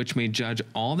judges, which may judge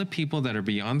all the people that are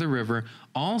beyond the river,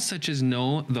 all such as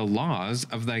know the laws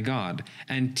of thy God,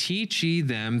 and teach ye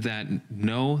them that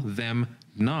know them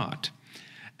not.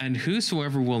 And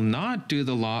whosoever will not do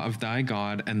the law of thy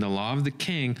God and the law of the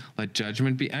king, let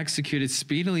judgment be executed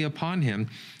speedily upon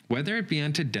him, whether it be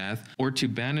unto death, or to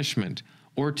banishment,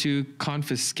 or to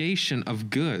confiscation of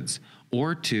goods,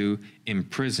 or to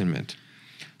imprisonment.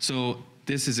 So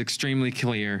this is extremely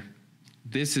clear.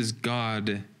 This is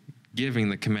God giving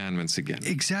the commandments again.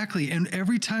 Exactly. And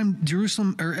every time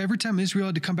Israel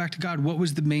had to come back to God, what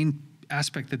was the main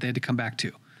aspect that they had to come back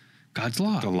to? God's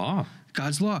law. The law.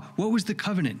 God's law. What was the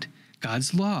covenant?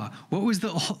 God's law. What was the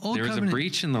old covenant? There was a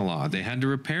breach in the law. They had to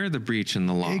repair the breach in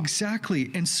the law.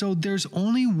 Exactly. And so there's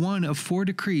only one of 4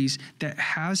 decrees that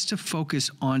has to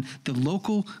focus on the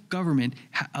local government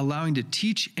allowing to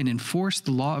teach and enforce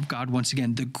the law of God once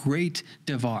again, the great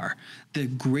devar, the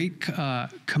great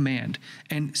command.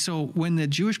 And so when the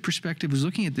Jewish perspective was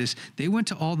looking at this, they went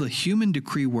to all the human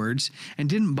decree words and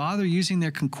didn't bother using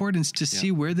their concordance to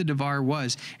see where the devar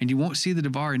was. And you won't see the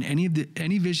devar in any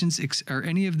visions or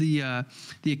any of the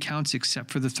accounts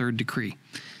except for the third decree.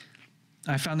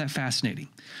 I found that fascinating.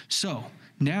 So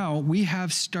now we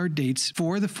have start dates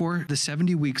for the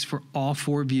 70 weeks for all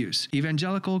 4 views.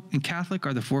 Evangelical and Catholic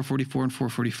are the 444 and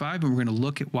 445, and we're going to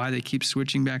look at why they keep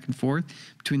switching back and forth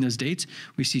between those dates.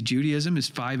 We see Judaism is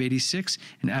 586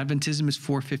 and Adventism is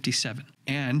 457.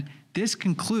 And this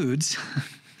concludes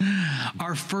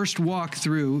our first walk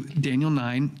through Daniel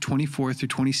 9, 24 through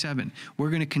 27. We're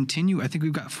going to continue. I think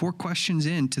we've got 4 questions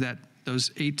into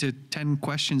those 8 to 10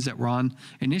 questions that were on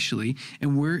initially.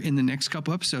 And we're in the next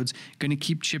couple episodes going to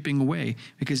keep chipping away,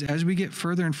 because as we get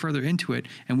further and further into it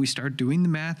and we start doing the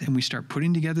math and we start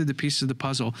putting together the pieces of the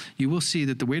puzzle, you will see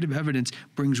that the weight of evidence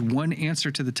brings one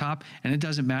answer to the top. And it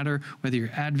doesn't matter whether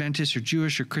you're Adventist or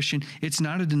Jewish or Christian. It's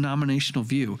not a denominational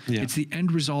view. Yeah. It's the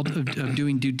end result of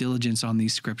doing due diligence on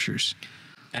these scriptures.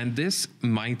 And this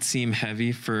might seem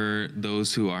heavy for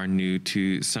those who are new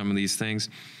to some of these things,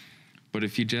 but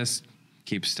if you just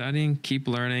keep studying, keep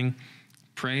learning,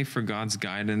 pray for God's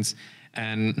guidance,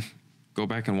 and go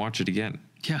back and watch it again.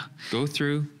 Yeah. Go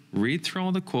through, read through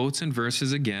all the quotes and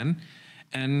verses again,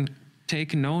 and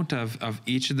take note of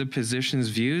each of the positions'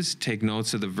 views, take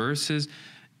notes of the verses,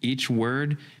 each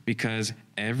word, because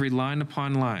every line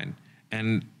upon line,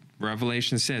 and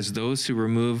Revelation says those who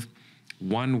remove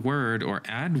one word or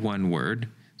add one word,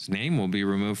 his name will be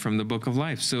removed from the book of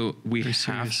life. So we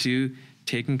have to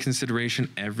take in consideration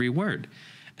every word.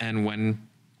 And when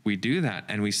we do that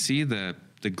and we see the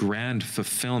grand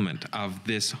fulfillment of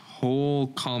this whole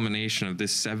culmination of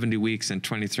this 70 weeks and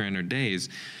 2,300 days,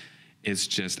 it's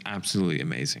just absolutely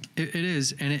amazing. It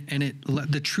is. And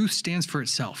the truth stands for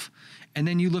itself. And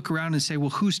then you look around and say, well,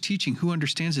 who's teaching? Who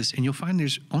understands this? And you'll find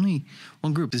there's only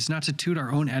one group. It's not to toot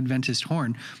our own Adventist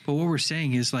horn, but what we're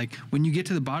saying is, like, when you get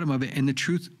to the bottom of it and the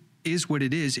truth is what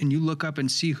it is, and you look up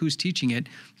and see who's teaching it,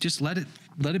 just let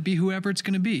it be whoever it's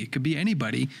going to be. It could be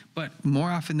anybody, but more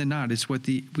often than not, it's what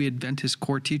the Adventist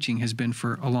core teaching has been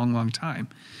for a long, long time.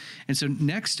 And so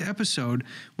next episode,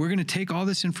 we're going to take all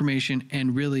this information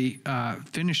and really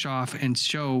finish off and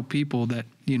show people that,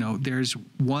 there's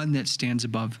one that stands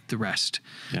above the rest.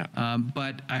 Yeah.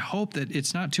 But I hope that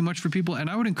it's not too much for people. And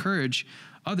I would encourage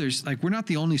others, like, we're not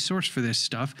the only source for this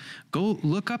stuff. Go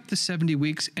look up the 70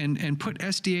 weeks and put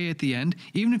SDA at the end.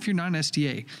 Even if you're not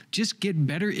SDA, just get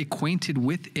better acquainted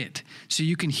with it so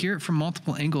you can hear it from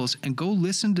multiple angles, and go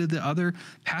listen to the other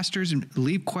pastors and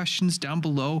leave questions down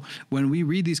below. When we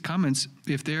read these comments,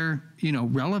 if they're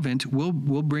relevant, we'll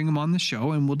bring them on the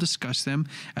show and we'll discuss them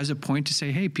as a point to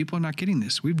say, hey, people are not getting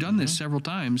this. We've done this several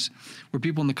times where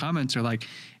people in the comments are like,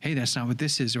 hey, that's not what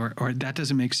this is, or that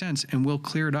doesn't make sense, and we'll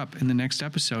clear it up in the next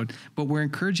episode. But we're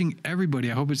encouraging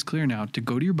everybody, I hope it's clear now, to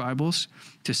go to your Bibles,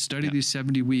 to study these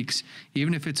 70 weeks,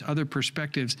 even if it's other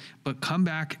perspectives, but come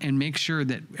back and make sure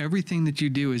that everything that you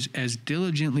do is as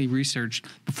diligently researched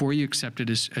before you accept it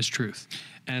as truth.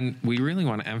 And we really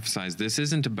want to emphasize, this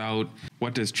isn't about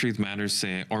what does Truth Matters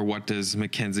say, or what does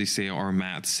Mackenzie say, or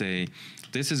Matt say.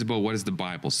 This is about what does the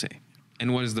Bible say.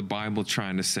 And what is the Bible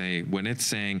trying to say when it's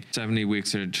saying 70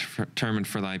 weeks are determined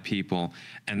for thy people,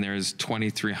 and there's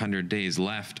 2,300 days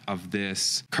left of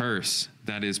this curse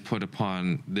that is put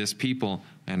upon this people,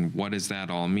 and what does that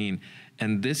all mean?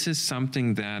 And this is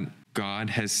something that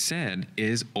God has said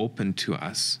is open to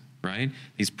us, right?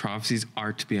 These prophecies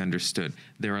are to be understood.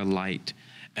 They're a light,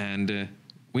 and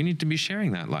we need to be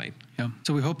sharing that light. Yeah.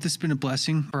 So we hope this has been a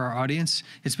blessing for our audience.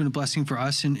 It's been a blessing for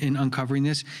us in uncovering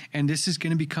this. And this is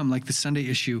going to become like the Sunday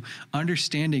issue,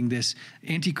 understanding this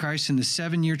Antichrist and the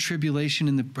 7-year tribulation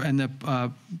and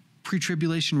the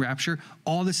pre-tribulation rapture.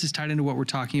 All this is tied into what we're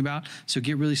talking about. So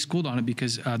get really schooled on it,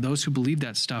 because those who believe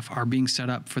that stuff are being set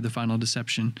up for the final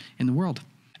deception in the world.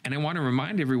 And I want to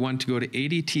remind everyone to go to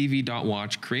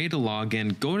adtv.watch, create a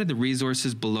login, go to the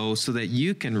resources below so that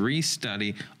you can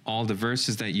restudy all the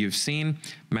verses that you've seen.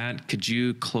 Matt, could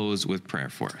you close with prayer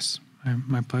for us?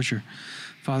 My pleasure.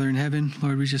 Father in heaven,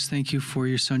 Lord, we just thank you for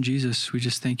your son, Jesus. We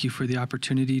just thank you for the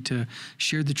opportunity to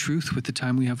share the truth with the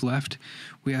time we have left.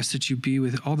 We ask that you be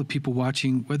with all the people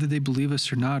watching, whether they believe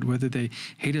us or not, whether they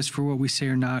hate us for what we say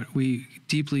or not. We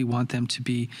deeply want them to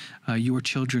be your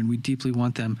children. We deeply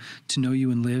want them to know you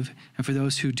and live. And for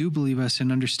those who do believe us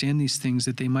and understand these things,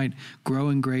 that they might grow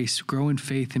in grace, grow in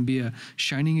faith, and be a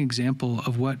shining example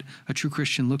of what a true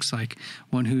Christian looks like,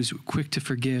 one who's quick to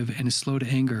forgive and is slow to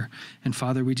anger. And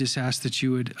Father, we just ask that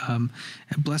you would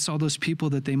bless all those people,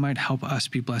 that they might help us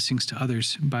be blessings to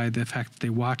others by the fact that they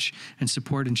watch and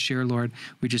support and share, Lord.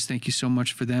 We just thank you so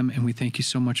much for them, and we thank you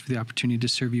so much for the opportunity to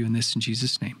serve you in this, in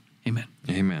Jesus' name. Amen.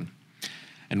 Amen.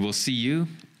 And we'll see you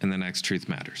in the next Truth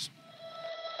Matters.